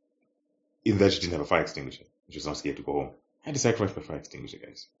in that, you didn't have a fire extinguisher. You just not scared to go home. I had to sacrifice my fire extinguisher,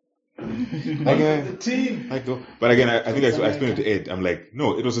 guys. The team. But again, I think I explained it to Ed. I'm like,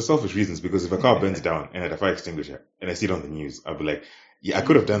 no, it was for selfish reasons, because if a car burns down and I had a fire extinguisher and I see it on the news, I'd be like, yeah, I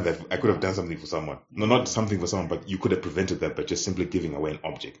could have done that. I could have done something for someone. No, not something for someone, but you could have prevented that by just simply giving away an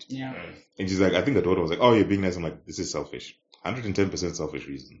object. Yeah. And she's like, I think the daughter was like, oh, you're being nice. I'm like, this is selfish. 110% selfish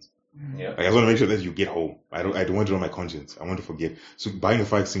reasons. Yeah. Like, I just want to make sure that you get home. I don't want it on my conscience. I want to forget. So buying a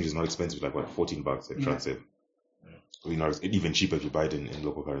fire extinguisher is not expensive, like what, $14 at Transave. You know, it's even cheaper if you buy it in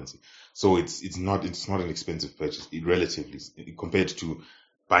local currency. So it's not an expensive purchase, relatively, compared to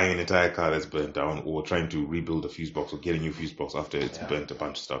buying an entire car that's burnt down, or trying to rebuild a fuse box, or get a new fuse box after it's burnt a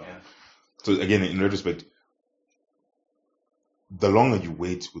bunch of stuff. Yeah. So again, in retrospect, the longer you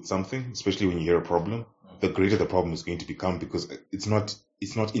wait with something, especially when you hear a problem, the greater the problem is going to become, because it's not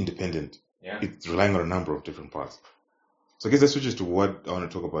independent. Yeah. It's relying on a number of different parts. So I guess that switches to what I want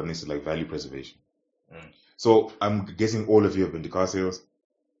to talk about next, is like value preservation. So I'm guessing all of you have been to car sales,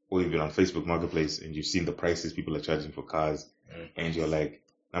 or you've been on Facebook Marketplace and you've seen the prices people are charging for cars, and you're like,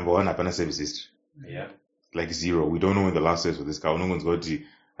 number one, hapana service history. Yeah. Like 0. We don't know when the last service for this car. No one's got to,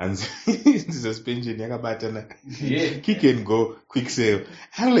 and the suspension, kick and go, quick sale.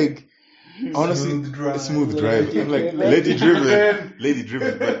 I'm like, honestly, smooth drive. I'm like, lady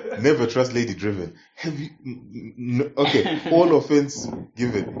driven, but never trust lady driven. Have you, okay, all offense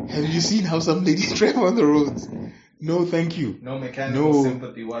given. Have you seen how some ladies drive on the roads? No, thank you. No mechanical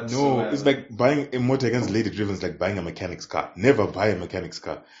sympathy whatsoever. No, it's like buying a motor against lady driven is like buying a mechanic's car. Never buy a mechanic's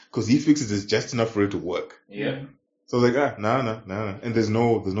car, because he fixes it just enough for it to work. Yeah. So I was like, nah. And there's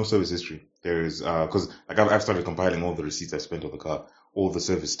no service history. There is, cause like I've started compiling all the receipts I've spent on the car, all the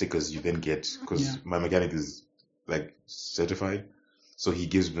service stickers you then get, cause my mechanic is like certified. So he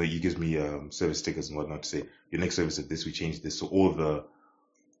gives me service stickers and whatnot to say, your next service at this, we changed this. So all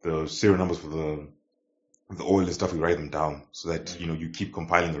the serial numbers for the oil and stuff, we write them down so that, you know, you keep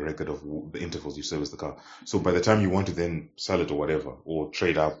compiling a record of the intervals you service the car. So by the time you want to then sell it or whatever, or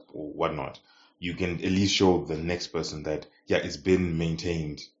trade up or whatnot, you can at least show the next person that, it's been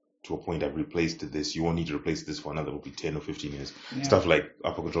maintained to a point. I've replaced this. You won't need to replace this for another, will be 10 or 15 years. Yeah. Stuff like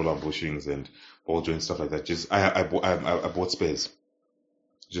upper controller bushings and ball joints, stuff like that. Just, I bought spares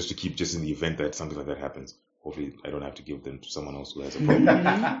just to keep, just in the event that something like that happens. Hopefully I don't have to give them to someone else who has a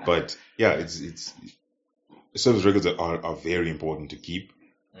problem. But yeah, it's service records are very important to keep.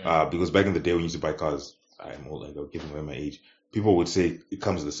 Because back in the day when you used to buy cars, I'm old, like, I'll give away my age. People would say it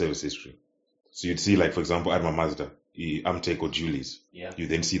comes with the service history. So you'd see, like, for example, at my Mazda, Amtech or Julie's. Yeah. You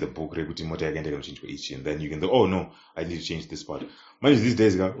then see the book, change for each, and then you can go, oh no, I need to change this part. Mind you, these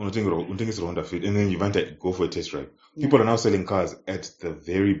days, it's Honda Fit, and then you want to go for a test drive. People are now selling cars at the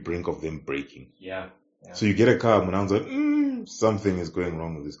very brink of them breaking. Yeah. So you get a car, and I was like, something is going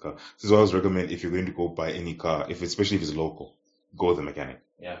wrong with this car. This is what I always recommend if you're going to go buy any car, especially if it's local, go with a mechanic.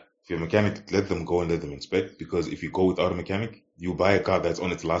 Yeah. If you're a mechanic, let them go and let them inspect, because if you go without a mechanic, you buy a car that's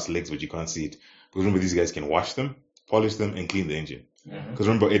on its last legs, but you can't see it. Because remember, these guys can wash them, polish them, and clean the engine. Because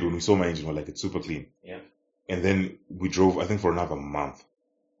remember, Ed, when we saw my engine, we're like, it's super clean. Yeah. And then we drove, I think, for another month.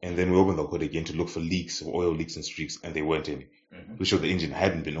 And then we opened the hood again to look for leaks, or oil leaks and streaks, and they weren't any. We showed the engine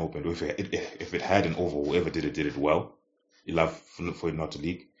hadn't been opened. Or if it had, and over whoever did it well. Enough for it not to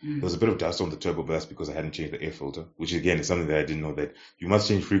leak. There was a bit of dust on the turbo, but that's because I hadn't changed the air filter, which again is something that I didn't know that you must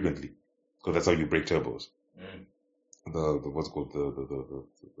change frequently, because that's how you break turbos. The what's called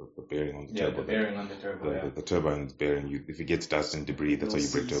the bearing on the turbo. Yeah, the bearing on the turbo. The turbine bearing. If it gets dust and debris, that's how you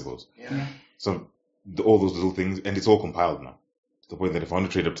break turbos. Yeah. So all those little things, and it's all compiled now. To the point that if I want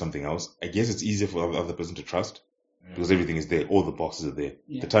to trade up something else, I guess it's easier for the other person to trust, because everything is there. All the boxes are there.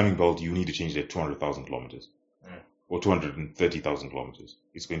 The timing belt, you need to change it at 200,000 kilometers. Or 230,000 kilometers.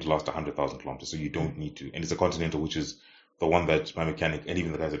 It's going to last 100,000 kilometers, so you don't need to. And it's a Continental, which is the one that my mechanic and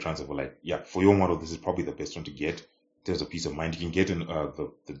even the guys at Transfer were like, for your model, this is probably the best one to get. There's a peace of mind. You can get in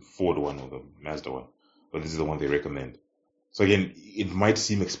the Ford one or the Mazda one, but this is the one they recommend. So again, it might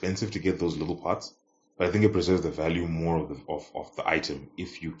seem expensive to get those little parts, but I think it preserves the value more of the item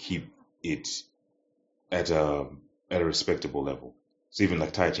if you keep it at a respectable level. So even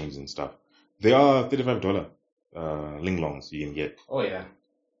like tire chains and stuff, they are $35 linglongs you can get. Oh yeah.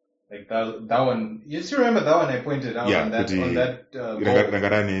 Like that one, you still remember that one I pointed out on that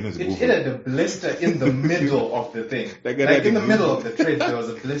ball? It hit a blister in the middle of the thing. Like in the middle of the tread, there was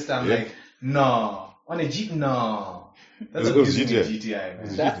a blister. I'm like, no. On a Jeep, no. That's what gives me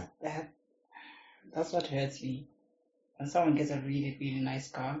GTI, man. That's what hurts me. When someone gets a really, really nice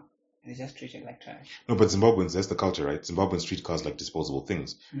car, they just treat it like trash. No, but Zimbabweans, that's the culture, right? Zimbabweans treat cars like disposable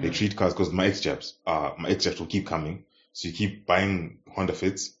things. They treat cars, because my ex-japs will keep coming. So you keep buying Honda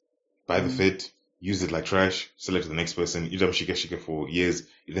Fits, buy the Fit, use it like trash, sell it to the next person, you don't shika for years,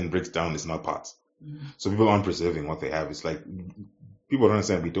 it then breaks down, it's not parts. So people aren't preserving what they have. It's like, people don't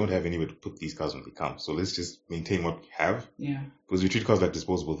understand, we don't have anywhere to put these cars when they come. So let's just maintain what we have. Yeah. Because we treat cars like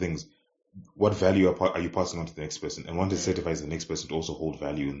disposable things. What value are you passing on to the next person? And what certifies the next person to also hold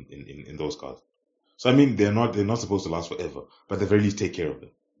value in those cars? So I mean, they're not supposed to last forever, but at the very least take care of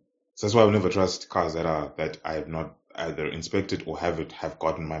them. So that's why I would never trust cars that I have not either inspected or have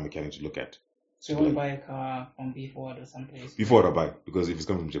gotten my mechanic to look at. So you want to buy a car from B-Ford or someplace? B-Ford I buy, because if it's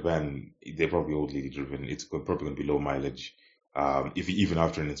coming from Japan, they're probably old lady driven. It's probably going to be low mileage. If even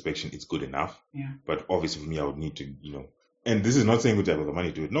after an inspection, it's good enough. Yeah. But obviously for me, I would need to, and this is not saying that I have the money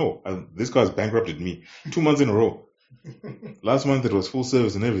to do it. No, this car has bankrupted me 2 months in a row. Last month it was full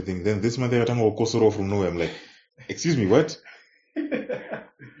service and everything. Then this month they were talking about Kosoro from nowhere. I'm like, excuse me, what?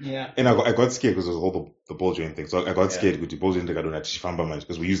 Yeah. And I got scared because it was all the ball joint thing. So I got scared because the ball joint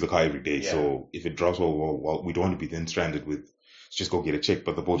because we use the car every day. Yeah. So if it drops, well, we don't want to be then stranded with, just go get it checked.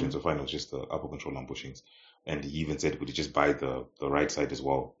 But the ball joints are fine. It was just the upper control arm bushings. And he even said, could you just buy the right side as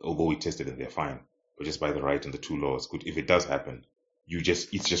well? Although we tested and they're fine. But just buy the right and the two lowers. Good. If it does happen,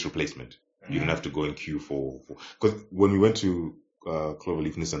 it's just replacement. You don't have to go in queue because when we went to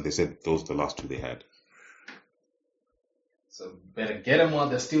Cloverleaf Nissan, they said those are the last two they had. So better get them while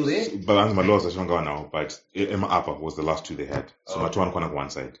they're still there. But my laws are going now. But Emma Upper was the last two they had. So my two on one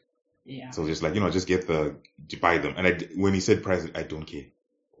side. Yeah. So just like, just get to buy them. And when he said price, I don't care.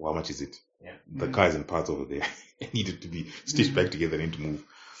 How much is it? Yeah. The car is in parts over there. It needed to be stitched back together and to move.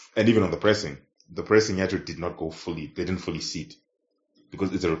 And even on the pressing actually did not go fully. They didn't fully seat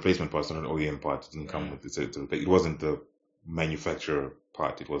because it's a replacement part, it's not an OEM part. It didn't come with it wasn't the manufacturer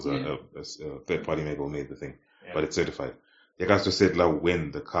part. It was a third party maker who made the thing, but it's certified. The guys just said like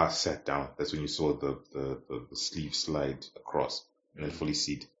when the car sat down, that's when you saw the sleeve slide across and then fully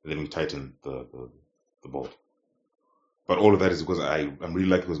seat. And then we tightened the bolt. But all of that is because I'm really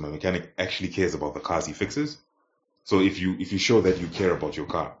lucky because my mechanic actually cares about the cars he fixes. So if you show that you care about your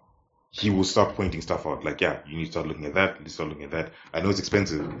car, he will start pointing stuff out. Like, yeah, you need to start looking at that. You need to start looking at that. I know it's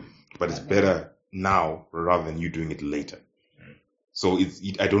expensive, but it's better now rather than you doing it later. So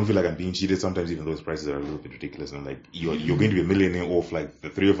I don't feel like I'm being cheated sometimes, even though those prices are a little bit ridiculous. And I'm like, you're going to be a millionaire off like the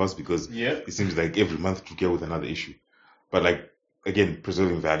three of us because it seems like every month to get with another issue. But like, again,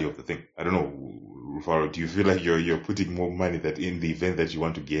 preserving value of the thing. I don't know, Rufaro, do you feel like you're putting more money that in the event that you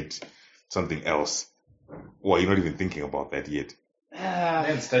want to get something else? Or you're not even thinking about that yet?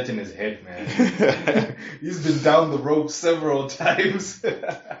 Man's touching his head, man. He's been down the rope several times.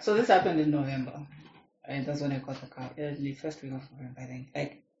 So this happened in November. And that's when I got the car. The first week of November, I think.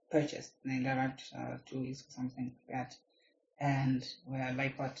 Like, purchased. And I arrived 2 weeks or something like that. And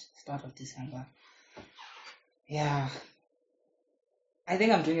start of December. Yeah. I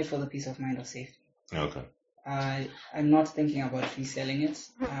think I'm doing it for the peace of mind of safety. Okay. I'm not thinking about reselling it.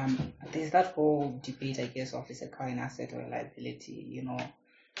 There's that whole debate, I guess, of is a car an asset or a liability,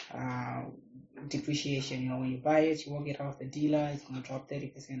 depreciation, when you buy it, you won't get off the dealer, it's going to drop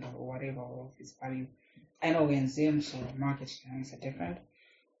 30% or whatever of its value. I know we're in Zim, so market dynamics are different.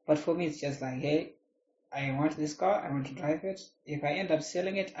 But for me, it's just like, hey, I want this car, I want to drive it. If I end up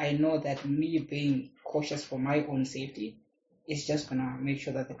selling it, I know that me being cautious for my own safety is just going to make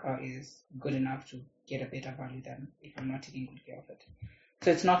sure that the car is good enough to get a better value than if I'm not taking good care of it.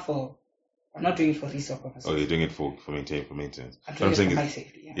 So it's not I'm not doing it for resale purposes. Oh, you're doing it for maintenance. I'm doing it for my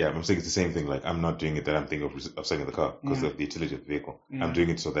safety, yeah. I'm saying it's the same thing. Like, I'm not doing it that I'm thinking of selling the car because of the utility of the vehicle. Yeah. I'm doing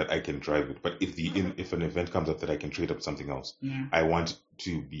it so that I can drive it. But if an event comes up that I can trade up something else, I want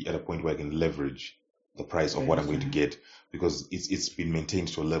to be at a point where I can leverage the price of what I'm going to get because it's been maintained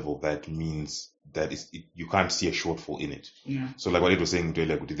to a level that means that you can't see a shortfall in it. Yeah. So like what it was saying, there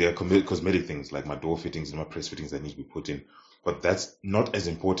are cosmetic things like my door fittings and my press fittings that need to be put in. But that's not as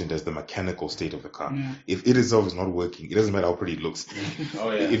important as the mechanical state of the car. Yeah. If it itself is not working, it doesn't matter how pretty it looks. Oh,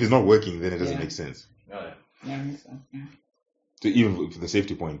 yeah. If it's not working, then it doesn't make sense. Oh, yeah. Yeah, it makes sense. Yeah. So even for the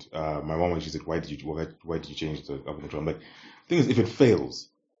safety point, my mom actually said, why did you change the upper control? I'm like, thing is, if it fails,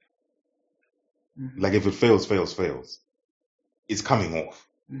 like if it fails, it's coming off.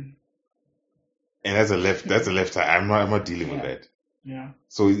 Mm. And that's a left tire. I'm not dealing with that. Yeah.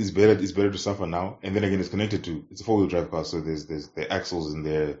 So it's better to suffer now. And then again, it's connected to, it's a 4-wheel drive car. So there's the axles in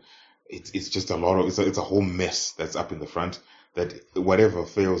there. It's just a lot of, it's a whole mess that's up in the front that whatever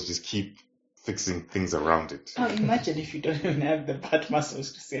fails, just keep fixing things around it. Oh, imagine if you don't even have the butt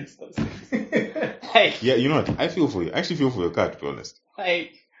muscles to sense those things. Like, Yeah, you know what? I feel for you. I actually feel for your car, to be honest.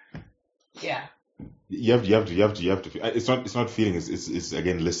 like, yeah. You have to feel. It's not feeling. It's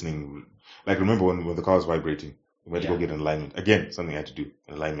again listening. Like remember when the car was vibrating, we had to go get an alignment. Again, something I had to do.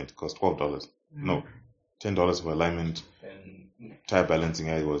 An alignment cost $12. No, $10 for alignment. And Tire balancing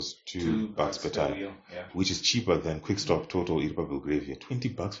was $2 per per tire, wheel, yeah. which is cheaper than Quick Stop Total Irreparable Gravy.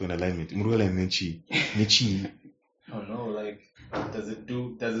 $20 for an alignment. Nichi. Oh no, like, does it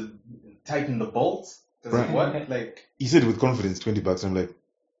tighten the bolts? Does Right. it what? Like, He said with confidence $20. I'm like,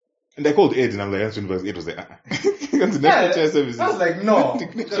 and I called Ed and I'm like, that's $20. Ed was like, That's the National Tire Services. I was like, no, The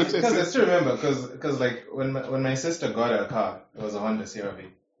National because Tire I Services. still remember, because like when my sister got her car, it was a Honda CRV.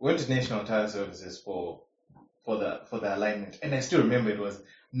 We went to National Tire Services for the alignment, and I still remember it was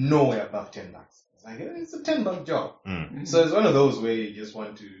nowhere above $10. It's like it's a $10 job. Mm. So it's one of those where you just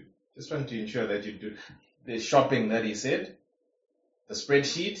want to ensure that you do the shopping that he said, the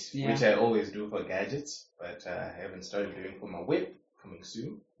spreadsheet, Yeah. which I always do for gadgets, but I haven't started doing for my whip, coming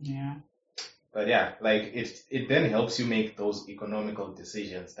soon. Yeah. But yeah, like it then helps you make those economical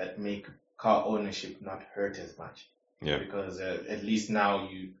decisions that make car ownership not hurt as much. Yeah. Because at least now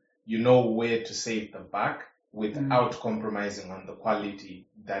you know where to save the buck without compromising on the quality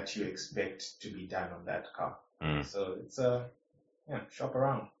that you expect to be done on that car. Mm. So it's shop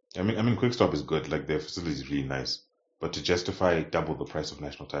around. I mean, Quick Stop is good. Like their facility is really nice, but to justify double the price of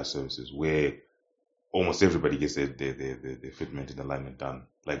National Tire Services, where almost everybody gets their fitment and alignment done.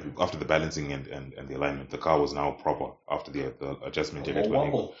 Like after the balancing and the alignment, the car was now proper after the adjustment. No more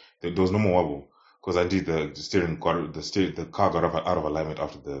wobble. There was no more wobble because indeed the car got out of alignment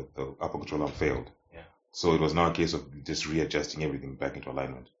after the upper control arm failed. Yeah. So it was now a case of just readjusting everything back into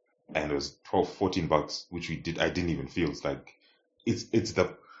alignment, and it was $14, which I didn't even feel. It's like it's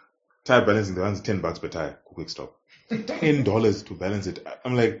the tire balancing. The one's $10 per tire. Quick Stop, $10 to balance it.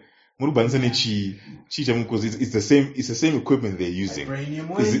 I'm like, because it's the same equipment they're using. Vibranium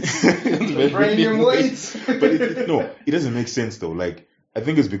Vibranium weights. But no, it doesn't make sense though. Like I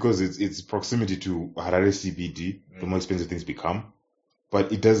think it's because it's proximity to Harare CBD, the more expensive things become.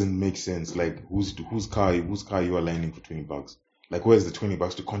 But it doesn't make sense. Like whose car you are aligning for $20? Like where's the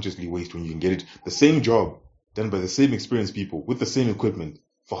 $20 to consciously waste when you can get it the same job done by the same experienced people with the same equipment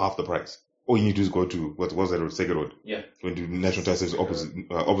for half the price? All you need to do is go to what was that road, Sega Road. Yeah. Go into National Tire Service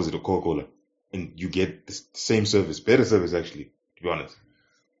opposite of Coca-Cola, and you get the same service, better service actually, to be honest.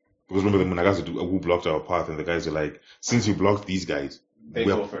 Because remember the Munagasu who blocked our path, and the guys are like, since you blocked these guys, They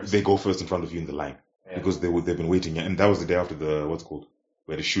go first in front of you in the line. Yeah. Because they've been waiting, and that was the day after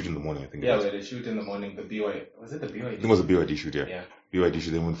we had a shoot in the morning, I think. Yeah, we had a shoot in the morning. Was it the BYD? I think it was a BYD shoot, yeah. Yeah. BYD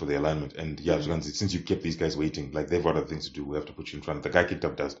shoot, they went for the alignment. And yeah, since you kept these guys waiting, like they've got other things to do, we have to put you in front. The guy kicked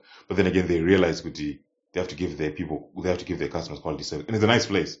up dust. But then again, they realized they have to give their customers quality service. And it's a nice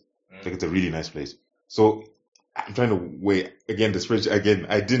place. Like it's a really nice place. So I'm trying to weigh, again, the spreadsheet. Again,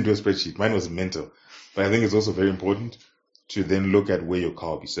 I didn't do a spreadsheet. Mine was mental. But I think it's also very important to then look at where your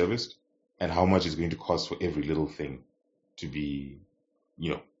car will be serviced and how much it's going to cost for every little thing to be,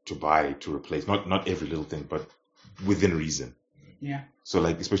 to buy, to replace. Not every little thing, but within reason. Yeah. So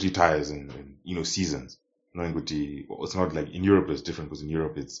like, especially tires and seasons. Knowing it's not like in Europe it's different because in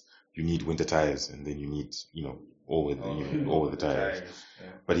Europe you need winter tires and then you need, all weather tires.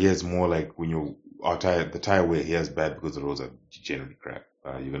 Yeah. But here it's more like when the tire wear here is bad because the roads are generally crap.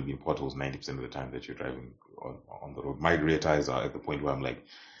 You're going to be in potholes 90% of the time that you're driving on the road. My rear tires are at the point where I'm like,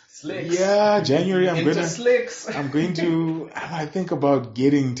 Slicks. yeah, January I think about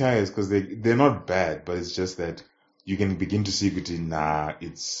getting tires because they're not bad, but it's just that you can begin to see they're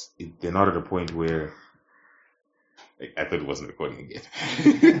not at a point where I thought it wasn't recording again.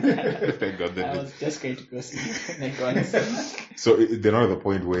 Thank God that I was just going to go sleep. Thank goodness. So they're not at the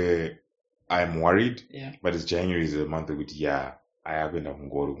point where I'm worried. Yeah. But it's January is a month of it. Yeah, I have enough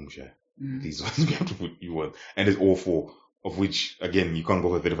to these ones we have to put you on, and it's all four. Of which, again, you can't go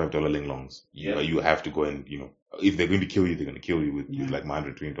for $35 Linglongs. You have to go and, if they're going to kill you, they're going to kill you with like my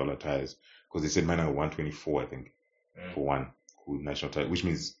 $120 tires. Because they said mine are $124, I think, for one. with National Tire, which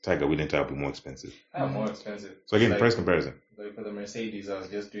means Tiger Wheel and Tire will be more expensive. More expensive. So again, Like, price comparison. Like for the Mercedes, I was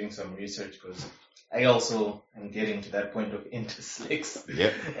just doing some research because I also am getting to that point of interslicks.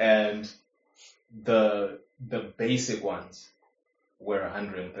 Yep. And the basic ones were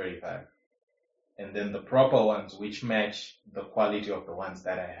 135. And then the proper ones, which match the quality of the ones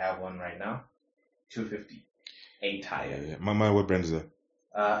that I have on right now, 250. A tire. Yeah. My what brand is that?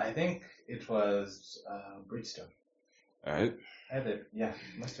 I think it was Bridgestone. Alright. Yeah,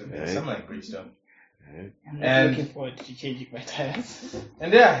 must have been Right. something like Bridgestone. Alright. I'm not And- looking forward to changing my tires.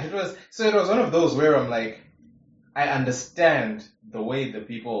 And yeah, it was one of those where I'm like, I understand the way the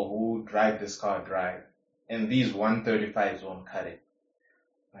people who drive this car drive, and these 135s won't cut it.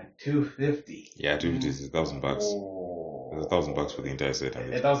 But 250. Yeah, 250 is $1,000 bucks. Oh. It's $1,000 for the entire set. I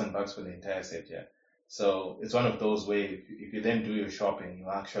mean. $1,000 for the entire set, yeah. So it's one of those where if you then do your shopping, you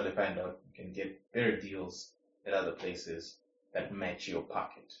actually find out you can get better deals at other places that match your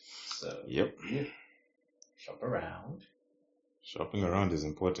pocket. So Yep. yeah, shop around. Shopping around is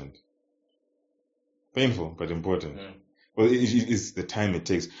important. Painful, but important. Mm. Well, it's the time it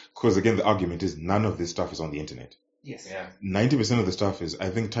takes. Because again, the argument is none of this stuff is on the internet. Yes. Yeah. 90% of the stuff is, I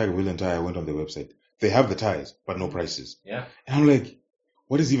think Tiger Wheel and Tire went on their website. They have the tires, but no prices. Yeah. And I'm like,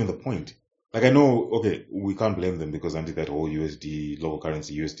 what is even the point? Like, I know, okay, we can't blame them because until that whole USD, local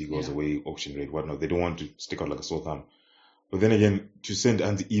currency, USD goes away, auction rate, whatnot, they don't want to stick out like a sore thumb. But then again, to send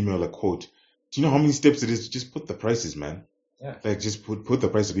Andy email a quote, do you know how many steps it is to just put the prices, man? Yeah. Like, just put the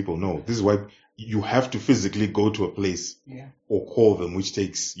price so people know. This is why you have to physically go to a place Yeah. or call them, which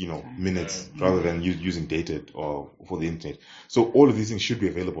takes, minutes Mm. rather than using data or for the internet. So all of these things should be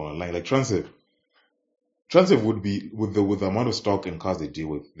available online. Like Transev would be, with the amount of stock and cars they deal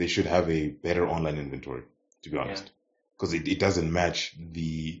with, they should have a better online inventory, to be honest. Because it doesn't match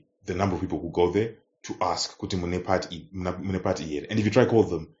the number of people who go there to ask, kuti mune party here. And if you try call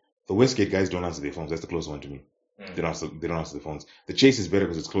them, the Westgate guys don't answer their phones. That's the closest one to me. Mm. They don't answer the phones. The Chase is better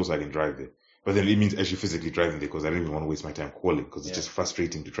because it's close, I can drive there. But then it means actually physically driving there because I don't even want to waste my time calling because it's just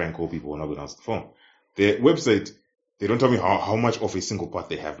frustrating to try and call people who are not going to answer the phone. Their website, they don't tell me how much of a single part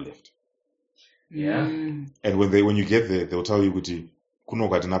they have left. Yeah. And when you get there, they'll tell you, kuti, kuno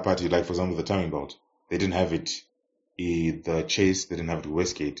party, like for example, the timing belt. They didn't have it in the Chase, they didn't have it in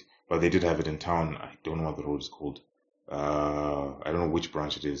Westgate, but they did have it in town. I don't know what the road is called. I don't know which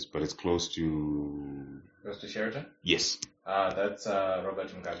branch it is, but it's close to... Goes to Sheraton? Yes. That's Robert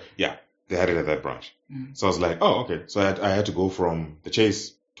Mugabe. Yeah, they had it at that branch. Mm. So I was like, oh, okay. So I had to go from the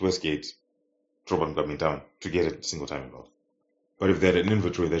Chase to Westgate, drop and in town to get a single timing belt. But if they had an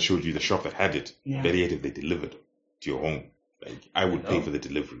inventory that showed you the shop that had it, better yet if they delivered to your home, like I would pay for the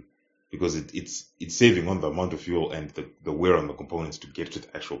delivery because it's saving on the amount of fuel and the wear on the components to get to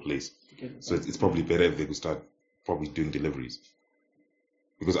the actual place. So it's probably better if they could start probably doing deliveries.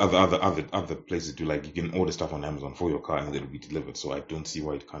 Because other places do, like, you can order stuff on Amazon for your car and it'll be delivered. So I don't see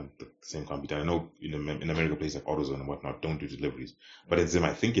why the same can't be done. I know in America, places like AutoZone and whatnot don't do deliveries, but in Zim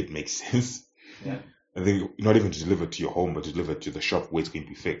I think it makes sense. Yeah. I think not even to deliver to your home, but to deliver to the shop where it's going to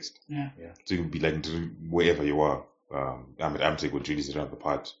be fixed. Yeah. So you can be like wherever you are. I'm at Amtech with Julie's around the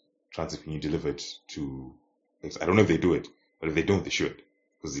part. Transit, can you deliver it to? I don't know if they do it, but if they don't, they should,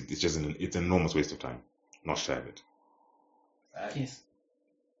 because it's just it's an enormous waste of time not to have it. Yes.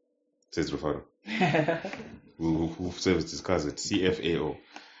 Says Rufaro, who serviced his cars at CFAO.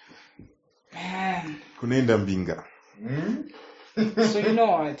 Man. Kunenda Mbinga. So you know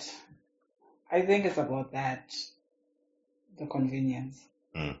what? I think it's about that, the convenience.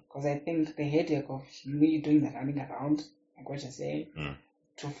 Because I think the headache of me doing the running around, like what you're saying,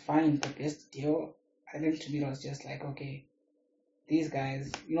 to find the best deal, I think to me it was just like, okay, these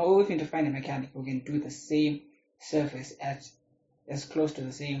guys, we're going to find a mechanic who can do the same service at as close to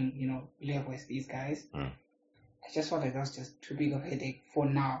the same, level as these guys. I just felt like that's just too big of a headache for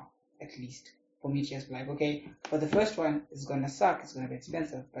now, at least. For me to just be like, okay, for the first one, it's going to suck, it's going to be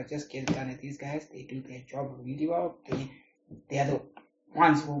expensive, but just get it done at these guys. They do their job really well. They are the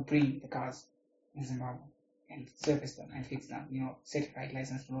ones who bring the cars in Zimbabwe and service them and fix them, certified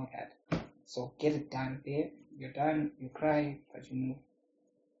license and all that. So get it done there. You're done, you cry, but you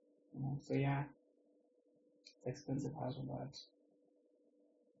move. So yeah, it's expensive as well, but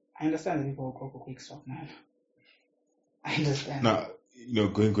I understand that people go for quick stop, man. I understand. Now,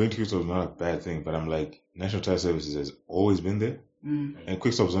 going to quick stop is not a bad thing, but I'm like, National Tire Services has always been there. And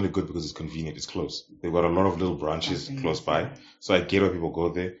quick stop is only good because it's convenient, it's close. They've got a lot of little branches close by. So I get why people go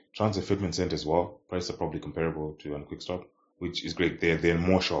there. Transit Fitment Center as well. Prices are probably comparable to quick stop, which is great. They're in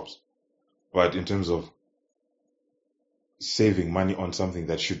more shops. But in terms of saving money on something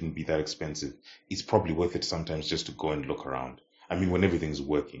that shouldn't be that expensive, it's probably worth it sometimes just to go and look around. I mean when everything's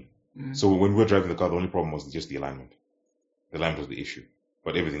working. Mm. So when we were driving the car, the only problem was just the alignment. The alignment was the issue.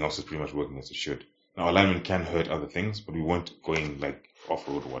 But everything else is pretty much working as it should. Now alignment can hurt other things, but we weren't going like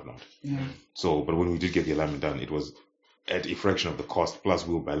off-road or whatnot. Yeah. So, but when we did get the alignment done, it was at a fraction of the cost plus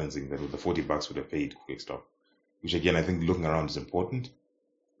wheel balancing that with the $40 would have paid quick stop. Which again, I think looking around is important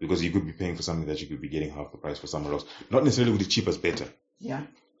because you could be paying for something that you could be getting half the price for somewhere else. Not necessarily with the cheapest better. Yeah.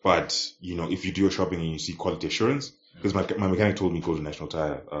 But, you know, if you do your shopping and you see quality assurance, because my mechanic told me go to National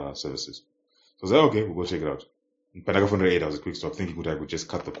Tire Services. So I was like, okay, we'll go check it out. But I got 8 hours a quick stop thinking I could just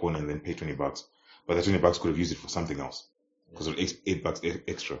cut the corner and then pay $20. But the $20 could have used it for something else. Because it was $8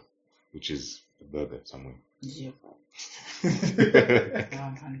 extra, which is a burger somewhere. Yep.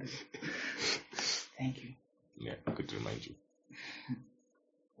 I'm hungry. Thank you. Yeah, good to remind you.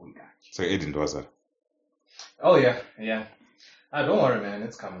 We got So Aiden does that. Oh yeah. Don't worry, man.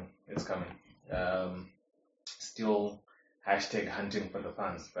 It's coming. Still #hunting for the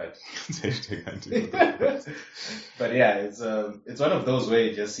funds, but Hashtag hunting for the funds. but yeah, it's one of those where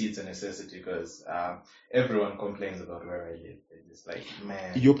you just see it's a necessity because everyone complains about where I live. They're just like,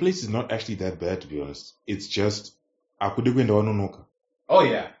 man. Your place is not actually that bad, to be honest. It's just, Oh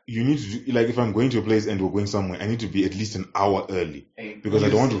yeah. you need to do, like if I'm going to a place and we're going somewhere, I need to be at least an hour early because I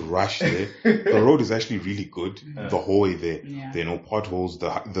don't want to rush there. The road is actually really good the whole way there. Yeah. There are no potholes.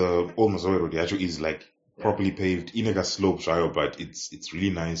 The old Mazoe road actually is like properly paved. Inega slope, but it's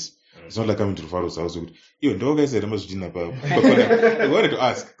really nice. It's not like coming to the Faro's house. Yo, the guy said I must dinner. I wanted to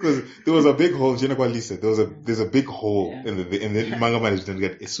ask because there was a big hole. Lisa, there's a big hole and then Manga managed to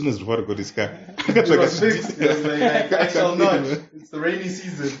get as soon as the Faro got his car. It was fixed. It was like, I shall not. It's the rainy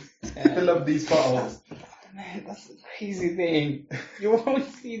season. Fill up these potholes. Man, that's the crazy thing. You won't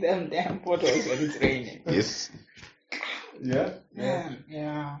see them damn potholes when it's raining. Yes. Yeah.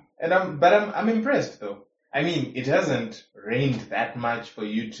 Yeah. And I'm impressed though. I mean, it hasn't rained that much for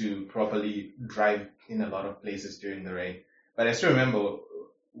you to properly drive in a lot of places during the rain. But I still remember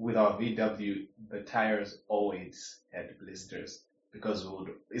with our VW, the tires always had blisters because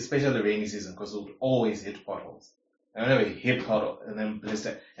especially rainy season, because we would always hit potholes. And whenever you hit pothole and then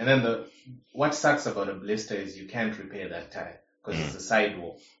blister, and then what sucks about a blister is you can't repair that tire because it's a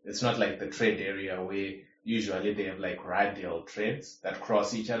sidewall. It's not like the tread area where usually they have like radial treads that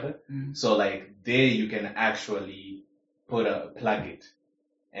cross each other. So like there you can actually plug it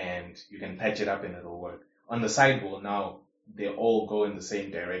and you can patch it up and it'll work. On the sidewall now, they all go in the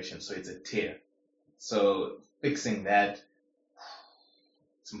same direction. So it's a tear. So fixing that,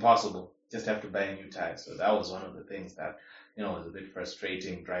 it's impossible. Just have to buy a new tire. So that was one of the things that, was a bit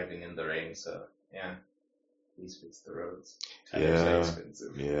frustrating driving in the rain. So yeah. Please fix the roads. Tires are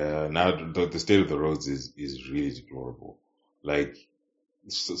expensive. Yeah. Now the state of the roads is really deplorable. Like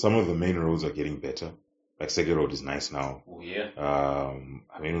some of the main roads are getting better. Like Sege Road is nice now. Oh yeah.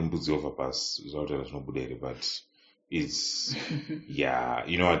 I mean, Mbudzi overpass is out there, no Budere, but it's yeah.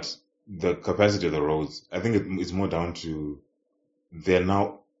 You know what? The capacity of the roads, I think it's more down to they're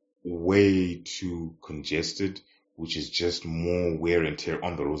now way too congested, which is just more wear and tear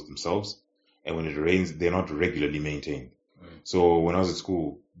on the roads themselves. And when it rains, they're not regularly maintained. So when I was at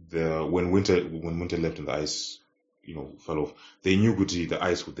school, when winter left and the ice, fell off, they knew the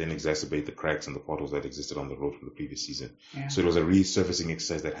ice would then exacerbate the cracks and the potholes that existed on the road from the previous season. Yeah. So it was a resurfacing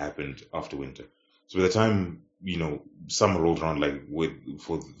exercise that happened after winter. So by the time, summer rolled around, like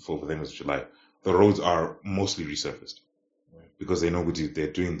for them it was July, the roads are mostly resurfaced. Because they know they're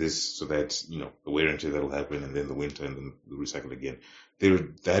doing this so that, the wear and tear that will happen and then the winter and then the recycle again.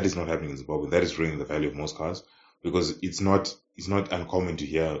 That is not happening in Zimbabwe. That is ruining the value of most cars because it's not uncommon to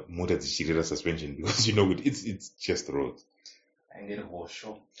hear motor Chirira suspension because, it's just the roads. I need a horse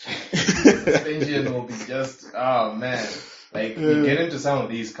show. Suspension will be just, oh man. Like, you get into some of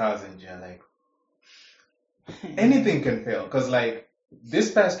these cars and you're like, anything can fail. Cause like,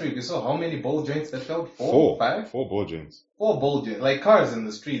 this past week, you saw how many ball joints that failed? 4, 5? 4 ball joints. 4 ball joints. Like cars in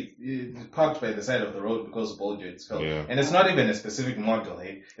the street, parked by the side of the road because ball joints fell. Yeah. And it's not even a specific model,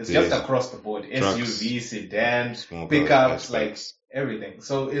 hey? It's just across the board. Trucks, SUV, sedan, pickups, like everything.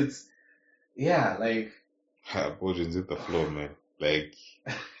 So it's, like... ball joints hit the floor, man. Like,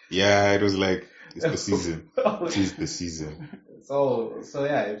 yeah, it was like, it's the season. It is the season. So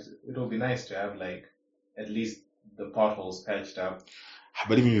yeah, it'll be nice to have like, at least the potholes patched up.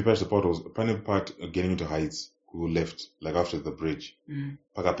 But even if you patch the potholes, apparently part getting into heights, who left, like after the bridge,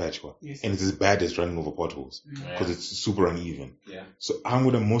 Paka Patchwa. Yes. And it's as bad as running over potholes, because it's super uneven. Yeah. So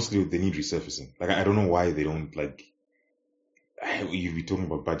Anguda mostly, they need resurfacing. Like, I don't know why they don't, like, you'd be talking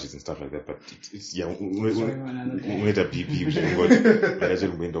about budgets and stuff like that, but it's we need a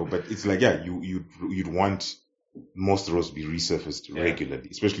PP, but it's like, yeah, you'd want most roads be resurfaced Yeah. regularly,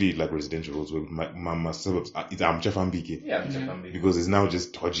 especially like residential roads where my suburbs are, it's Amchafambike, Yeah, Japan. because it's now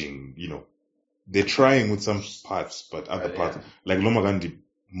just dodging, they're trying with some parts, but other parts, like Lomagandi,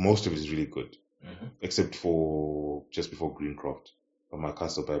 most of it is really good, except for just before Greencroft, from my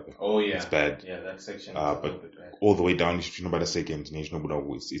Castle Piper. Oh yeah, It's bad. Yeah, that section is a But little bit bad. all the way down, about a second,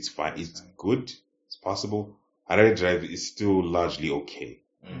 it's fine. It's good. It's possible. Harare Drive is still largely okay,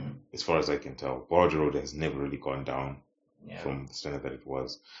 as far as I can tell. Border Road has never really gone down from the standard that it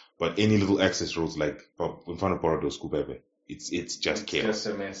was. But any little access roads, like in front of Border School, it's just chaos. It's just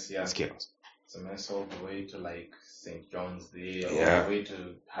a mess, yeah. It's chaos. It's a mess all the way to like St. John's there, Yeah. all the way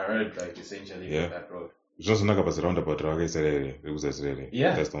to Harare Drive, essentially, Yeah. with that road. Just about the roundabout,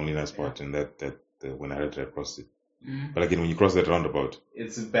 Yeah. That's the only nice part, and that when Harare Drive crossed it. Mm. But again, when you cross that roundabout,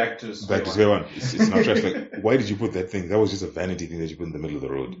 It's back to square one. It's not trash. Like, why did you put that thing? That was just a vanity thing that you put in the middle of the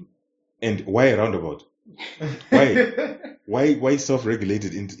road. And why a roundabout? Why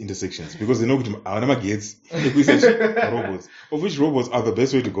self-regulated intersections? Because they know our gates, robots, of which robots are the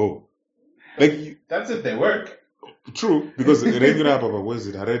best way to go. Like That's if they work. True, because regular what is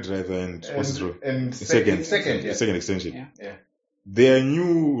it? Harare Drive and what's it? And Second extension. Yeah. They are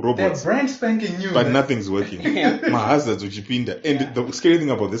new They're robots, brand spanking new. but nothing's working. My hazards uchipinda. And the scary thing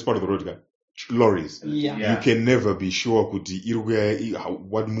about this part of the road, lorries. Yeah. You can never be sure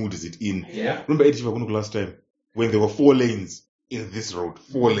what mood is it in. Yeah. Remember Edifa last time when there were 4 lanes in this road,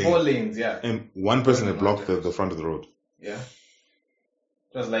 4 lanes, 4 lanes, yeah. and one person had blocked the front of the road. Yeah.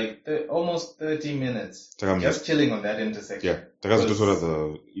 It was like almost 30 minutes Takam- just chilling on that intersection. Yeah, Takazu just ordered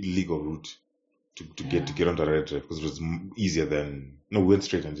the illegal route to get onto Red Drive because it was easier than we went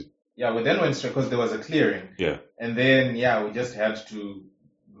straight on it. Yeah, we then went straight because there was a clearing. Yeah, and then we just had to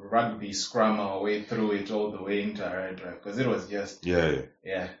rugby scrum our way through it all the way into our drive because it was just yeah,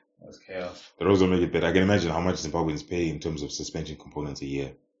 it was chaos. The roads don't make it better. I can imagine how much Zimbabweans pay in terms of suspension components a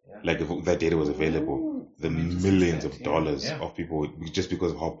year. Yeah. Like if that data was available, the millions of dollars of people just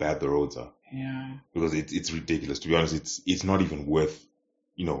because of how bad the roads are. Yeah. Because it's ridiculous. To be honest, it's not even worth,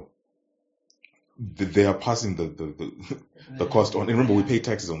 they are passing the cost on. And remember, we pay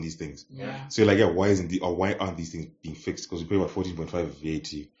taxes on these things. Yeah. So you're like, why aren't these things being fixed? Because we pay about 14.5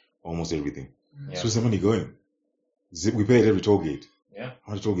 VAT, almost everything. Yeah. So where's the money going? We pay at every toll gate. Yeah.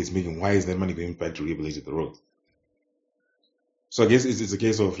 How much toll gates making? Why is that money going back to rehabilitate the roads? So I guess it's a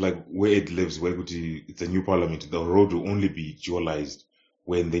case of like where it lives, where it's a new parliament. The road will only be dualized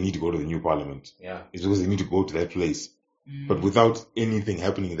when they need to go to the new parliament. Yeah. It's because they need to go to that place. Mm. But without anything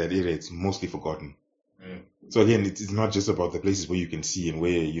happening in that area, it's mostly forgotten. Mm. So again, it's not just about the places where you can see and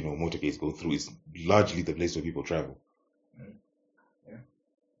where, motorcades go through. It's largely the place where people travel. Mm. Yeah.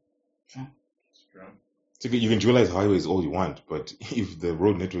 True. It's true. So you can dualize highways all you want, but if the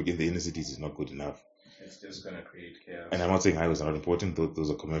road network in the inner cities is not good enough, it's just going to create chaos. and I'm not saying highways are not important,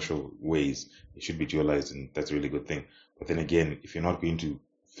 those are commercial ways. They should be dualized, and that's a really good thing. But then again, if you're not going to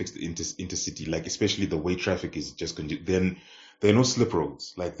fix the intercity, like especially the way traffic is just then there are no slip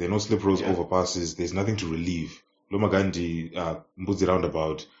roads. Like there are no slip roads, overpasses. There's nothing to relieve. Lomagandi, Mbuzi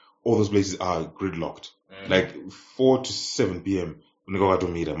roundabout, all those places are gridlocked. Like 4 to 7 p.m.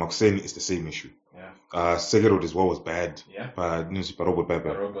 Makuseni is the same issue. Yeah. Sege Road as well was bad. Yeah.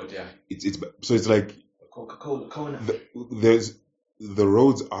 Robot, yeah. It's like Coca-Cola Kona. The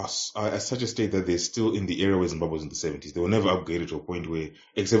roads are at such a state that they're still in the era where Zimbabwe was in the 70s. They were never upgraded to a point where,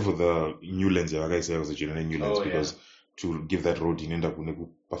 except for the new lanes, like I said, was a general new lanes because to give that road, you end up with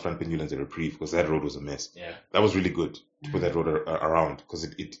front new lanes a reprieve because that road was a mess. Yeah. That was really good to put that road around because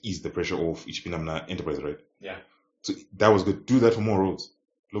it eased the pressure off each Pinamna enterprise, right? Yeah. So that was good. Do that for more roads.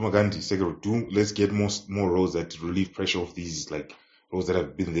 Lomagandi, Segero, let's get more roads that relieve pressure of these like roads that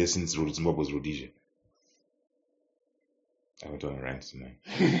have been there since Zimbabwe's Rhodesia. I went on a rant tonight.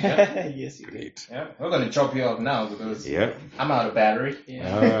 Yes, you did. Great. Yeah. We're going to chop you off now because I'm out of battery.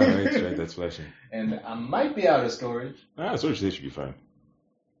 Yeah. Right, that's flashing. And I might be out of storage. Storage today should be fine.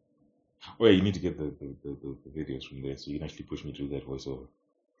 Oh yeah, you need to get the videos from there so you can actually push me through that voiceover.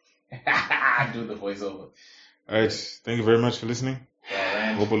 Do the voiceover. Alright, thank you very much for listening.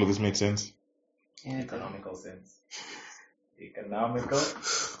 Alright. Hope all of this made sense. Yeah. Economical sense. Economical.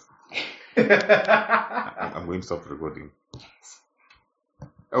 I'm going to stop recording.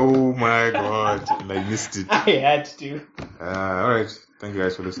 Oh my god, and I missed it. I had to. Alright, thank you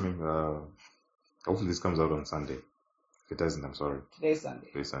guys for listening. Hopefully this comes out on Sunday. If it doesn't, I'm sorry. Today's Sunday.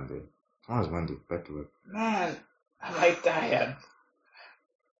 Today's Sunday. Tomorrow's Monday. Back to work. Man, I'm like tired.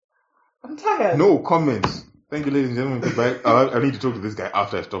 I'm tired. No comments. Thank you, ladies and gentlemen. Goodbye. I need to talk to this guy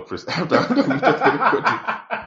after I stop first. After we stop the recording.